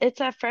okay.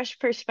 It's a fresh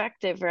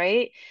perspective,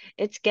 right?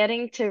 It's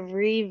getting to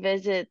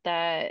revisit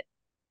that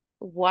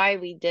why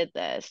we did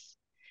this.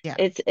 Yeah.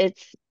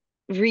 It's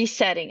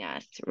resetting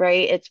us,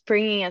 right? It's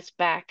bringing us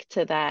back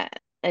to that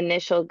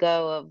initial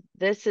go of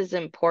this is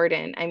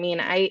important. I mean,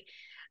 I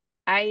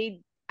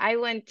I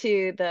went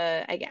to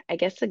I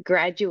guess the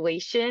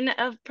graduation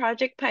of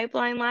Project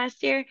Pipeline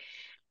last year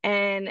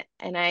and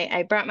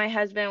I brought my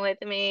husband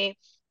with me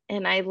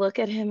and I look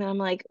at him and I'm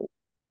like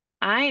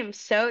I am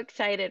so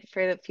excited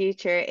for the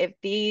future if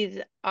these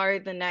are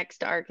the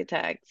next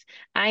architects.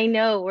 I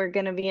know we're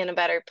going to be in a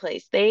better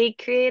place. They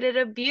created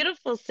a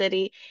beautiful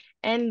city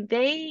and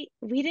we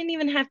didn't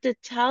even have to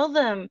tell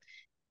them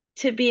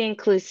to be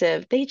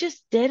inclusive. They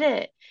just did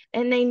it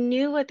and they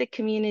knew what the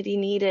community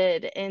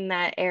needed in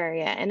that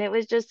area. And it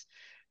was just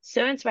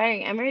so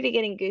inspiring. I'm already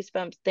getting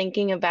goosebumps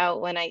thinking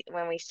about when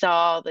we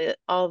saw the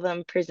all of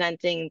them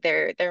presenting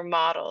their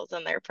models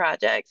and their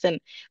projects. And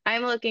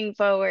I'm looking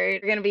forward.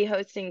 We're going to be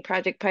hosting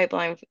Project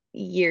Pipeline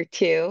year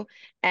 2,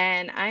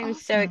 and I'm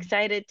so Awesome.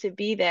 excited to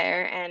be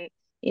there and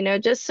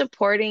just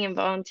supporting and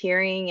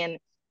volunteering and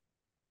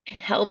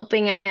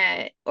helping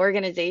at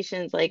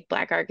organizations like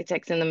Black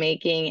Architects in the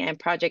Making and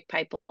Project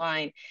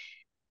Pipeline.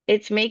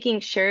 It's making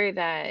sure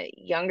that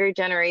younger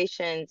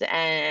generations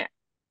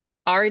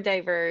are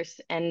diverse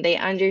and they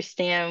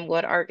understand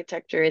what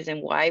architecture is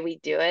and why we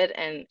do it,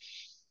 and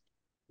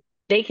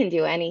they can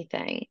do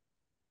anything.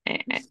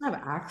 Just have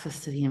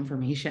access to the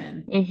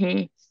information.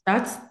 Mm-hmm.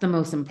 That's the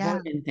most Yeah.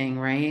 important thing,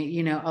 right?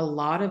 A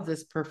lot of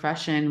this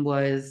profession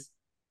was,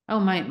 oh,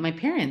 my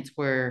parents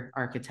were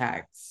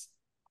architects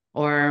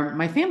or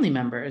my family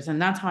members,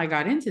 and that's how I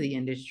got into the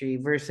industry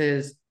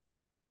versus,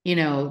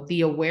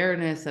 the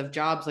awareness of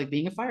jobs like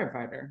being a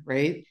firefighter,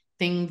 right?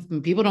 Things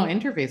people don't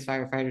interface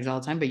firefighters all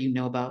the time, but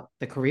about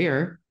the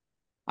career.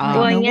 Right.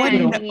 Well, No and yeah,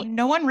 People one, don't. no,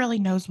 no one really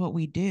knows what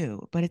we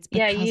do, but it's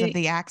yeah, because of you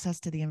the access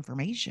to the It's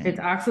information.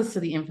 access to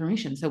the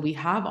information. So we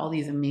have all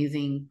these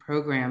amazing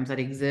programs that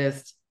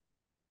exist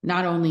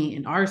not only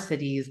in our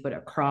cities, but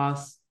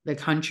across the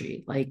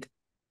country. Like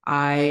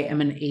I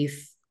am an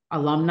ACE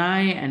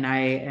alumni and I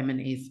am an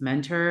ACE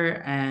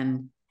mentor,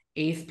 and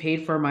ACE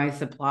paid for my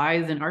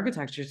supplies in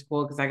architecture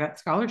school because I got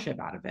scholarship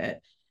out of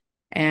it.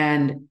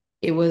 And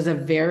it was a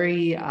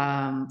very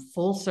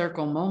full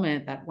circle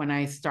moment that when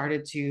I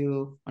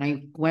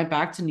went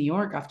back to New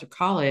York after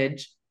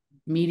college,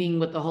 meeting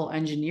with the whole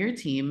engineer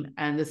team,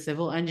 and the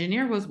civil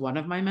engineer was one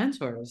of my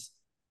mentors.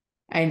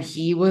 And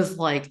he was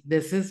like,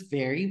 this is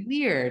very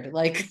weird.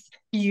 Like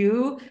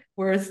you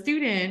were a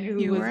student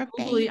who You was were a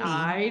googly baby.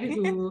 eyed,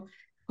 who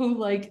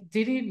like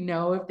didn't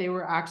know if they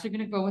were actually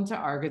going to go into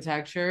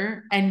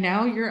architecture. And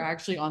now you're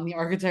actually on the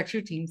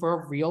architecture team for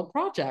a real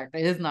project.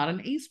 It is not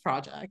an ACE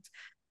project.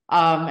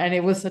 And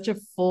it was such a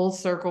full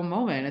circle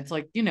moment. It's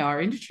like,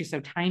 our industry is so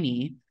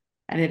tiny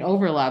and it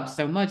overlaps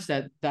so much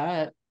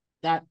that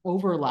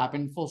overlap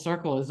in full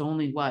circle is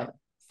only what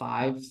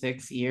 5,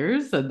 6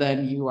 years, and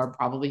then you are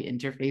probably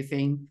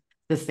interfacing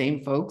the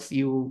same folks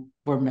you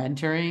were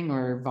mentoring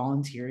or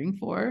volunteering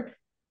for.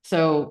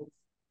 So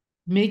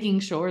making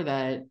sure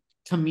that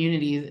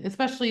communities,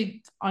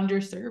 especially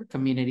underserved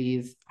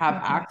communities, have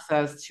Mhm.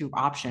 access to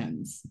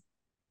options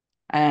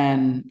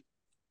and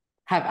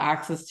have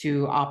access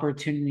to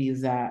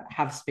opportunities that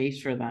have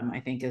space for them, I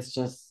think is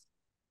just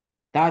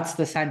That's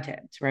the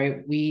sentence,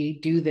 right? We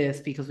do this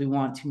because we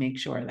want to make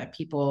sure that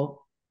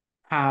people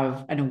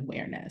have an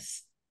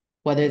awareness,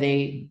 whether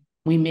we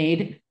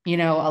made,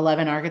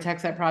 11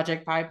 architects at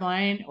Project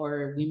Pipeline,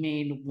 or we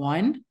made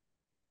one,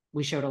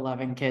 we showed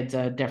 11 kids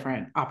a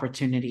different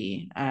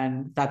opportunity.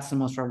 And that's the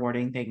most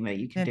rewarding thing that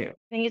you can do. I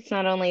think it's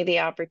not only the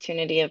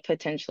opportunity of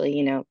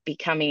potentially,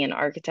 becoming an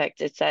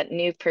architect, it's that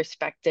new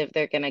perspective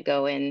they're going to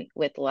go in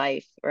with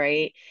life,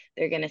 right?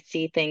 They're going to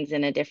see things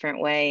in a different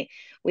way.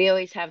 We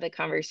always have the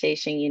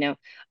conversation,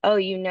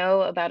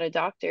 oh, about a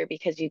doctor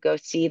because you go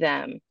see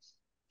them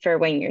for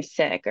when you're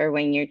sick or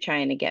when you're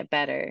trying to get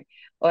better.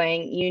 Or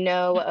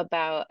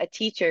about a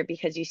teacher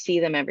because you see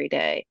them every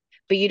day.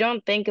 But you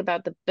don't think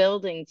about the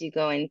buildings you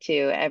go into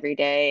every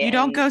day. You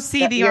don't go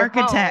see the your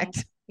architect.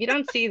 home. You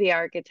don't see the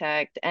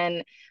architect.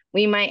 And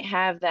we might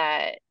have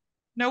that.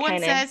 No one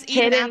says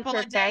eat an apple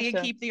a day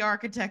and keep the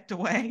architect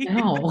away.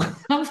 No.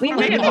 We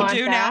wouldn't want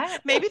that.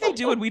 Maybe they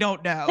do and we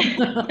don't know.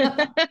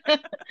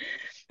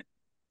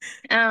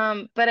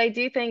 But I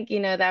do think,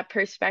 that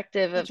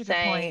perspective of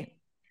saying,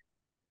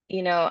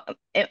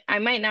 I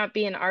might not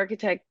be an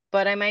architect,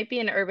 but I might be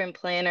an urban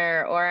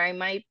planner, or I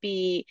might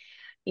be,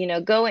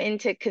 go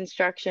into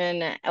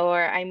construction,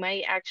 or I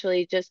might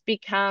actually just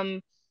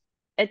become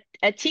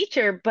a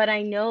teacher, but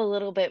I know a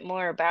little bit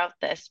more about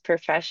this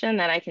profession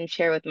that I can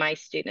share with my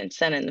students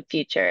then in the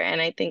future.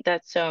 And I think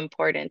that's so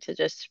important to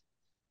just,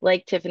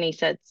 like Tiffany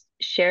said,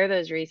 share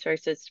those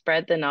resources,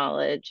 spread the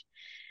knowledge,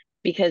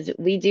 because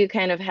we do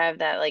kind of have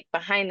that like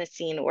behind the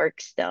scene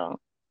work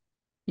still.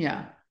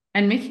 Yeah.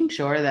 And making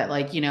sure that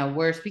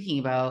we're speaking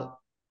about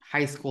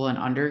high school and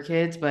under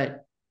kids,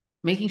 but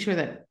making sure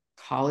that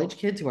college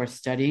kids who are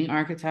studying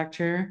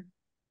architecture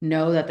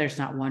know that there's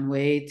not one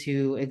way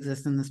to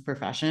exist in this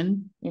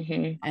profession.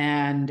 Mm-hmm.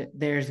 And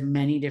there's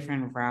many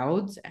different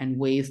routes and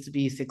ways to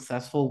be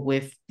successful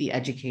with the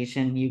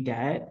education you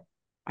get.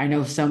 I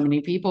know so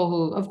many people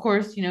who, of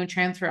course,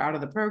 transfer out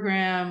of the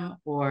program,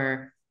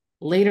 or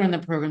later in the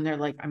program, they're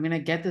like, I'm going to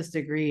get this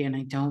degree and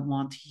I don't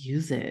want to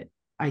use it.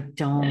 I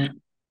don't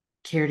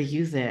care to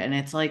use it. And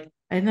it's like,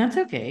 and that's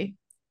okay.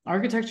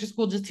 Architecture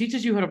school just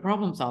teaches you how to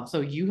problem solve.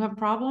 So you have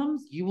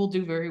problems, you will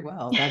do very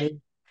well. That is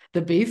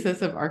the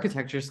basis of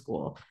architecture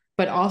school.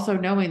 But also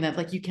knowing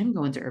that you can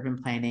go into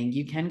urban planning,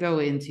 you can go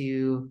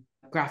into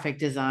graphic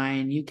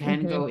design, you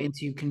can go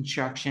into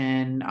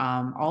construction,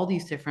 all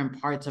these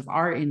different parts of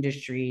our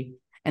industry,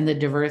 and the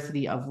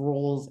diversity of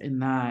roles in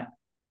that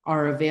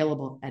are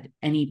available at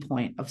any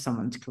point of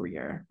someone's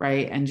career,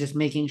 right? And just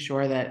making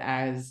sure that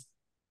as,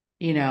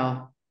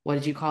 what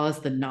did you call us?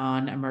 The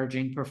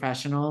non-emerging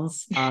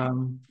professionals.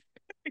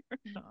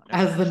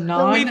 As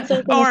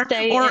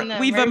the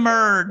we've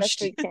emerged.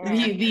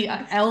 The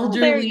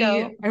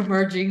elderly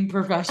emerging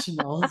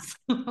professionals.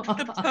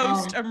 The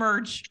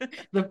post-emerge.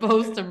 The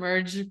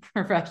post-emerge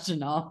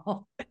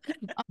professional.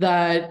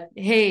 That,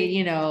 hey,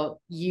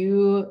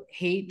 you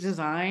hate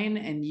design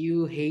and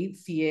you hate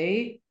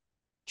CA,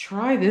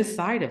 try this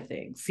side of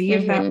things. See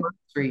if that works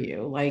for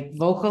you.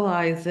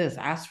 Vocalize this,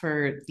 ask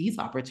for these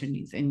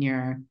opportunities in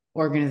your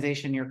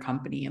organization, your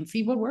company, and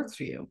see what works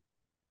for you.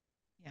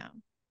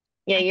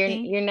 Yeah,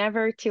 you're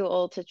never too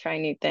old to try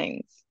new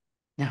things.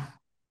 No,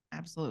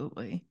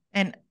 absolutely.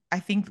 And I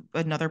think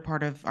another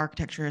part of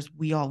architecture is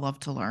we all love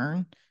to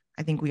learn.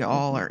 I think we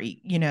all are,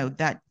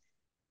 that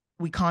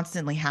we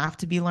constantly have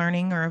to be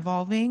learning or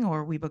evolving,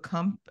 or we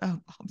become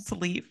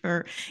obsolete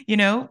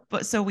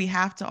but so we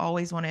have to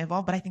always want to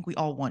evolve. But I think we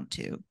all want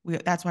to.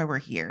 That's why we're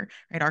here,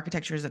 right?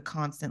 Architecture is a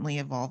constantly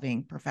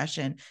evolving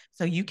profession.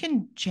 So you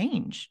can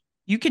change.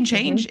 You can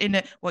change in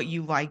what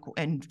you like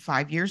in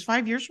 5 years.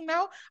 5 years from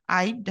now,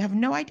 I have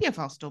no idea if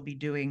I'll still be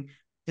doing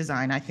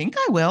design. I think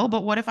I will,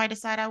 but what if I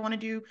decide I want to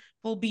do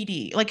full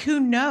BD? Who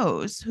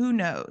knows?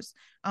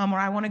 Or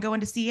I want to go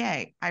into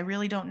CA. I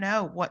really don't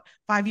know what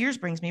 5 years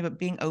brings me, but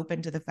being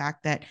open to the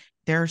fact that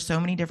there are so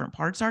many different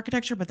parts of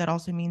architecture, but that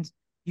also means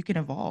you can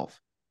evolve.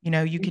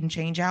 You can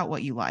change out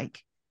what you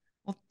like.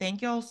 Well,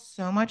 thank you all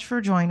so much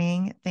for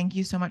joining. Thank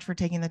you so much for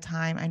taking the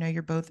time. I know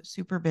you're both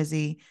super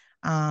busy.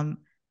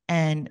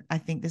 And I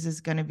think this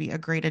is going to be a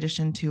great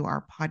addition to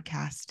our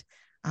podcast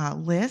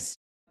list.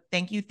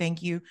 Thank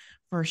you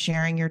for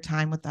sharing your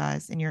time with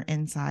us and your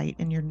insight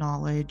and your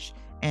knowledge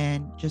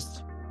and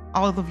just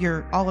all of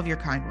your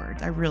kind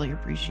words. I really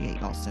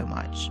appreciate y'all so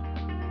much.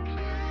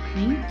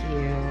 Thank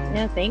you.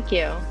 Yeah, thank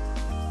you.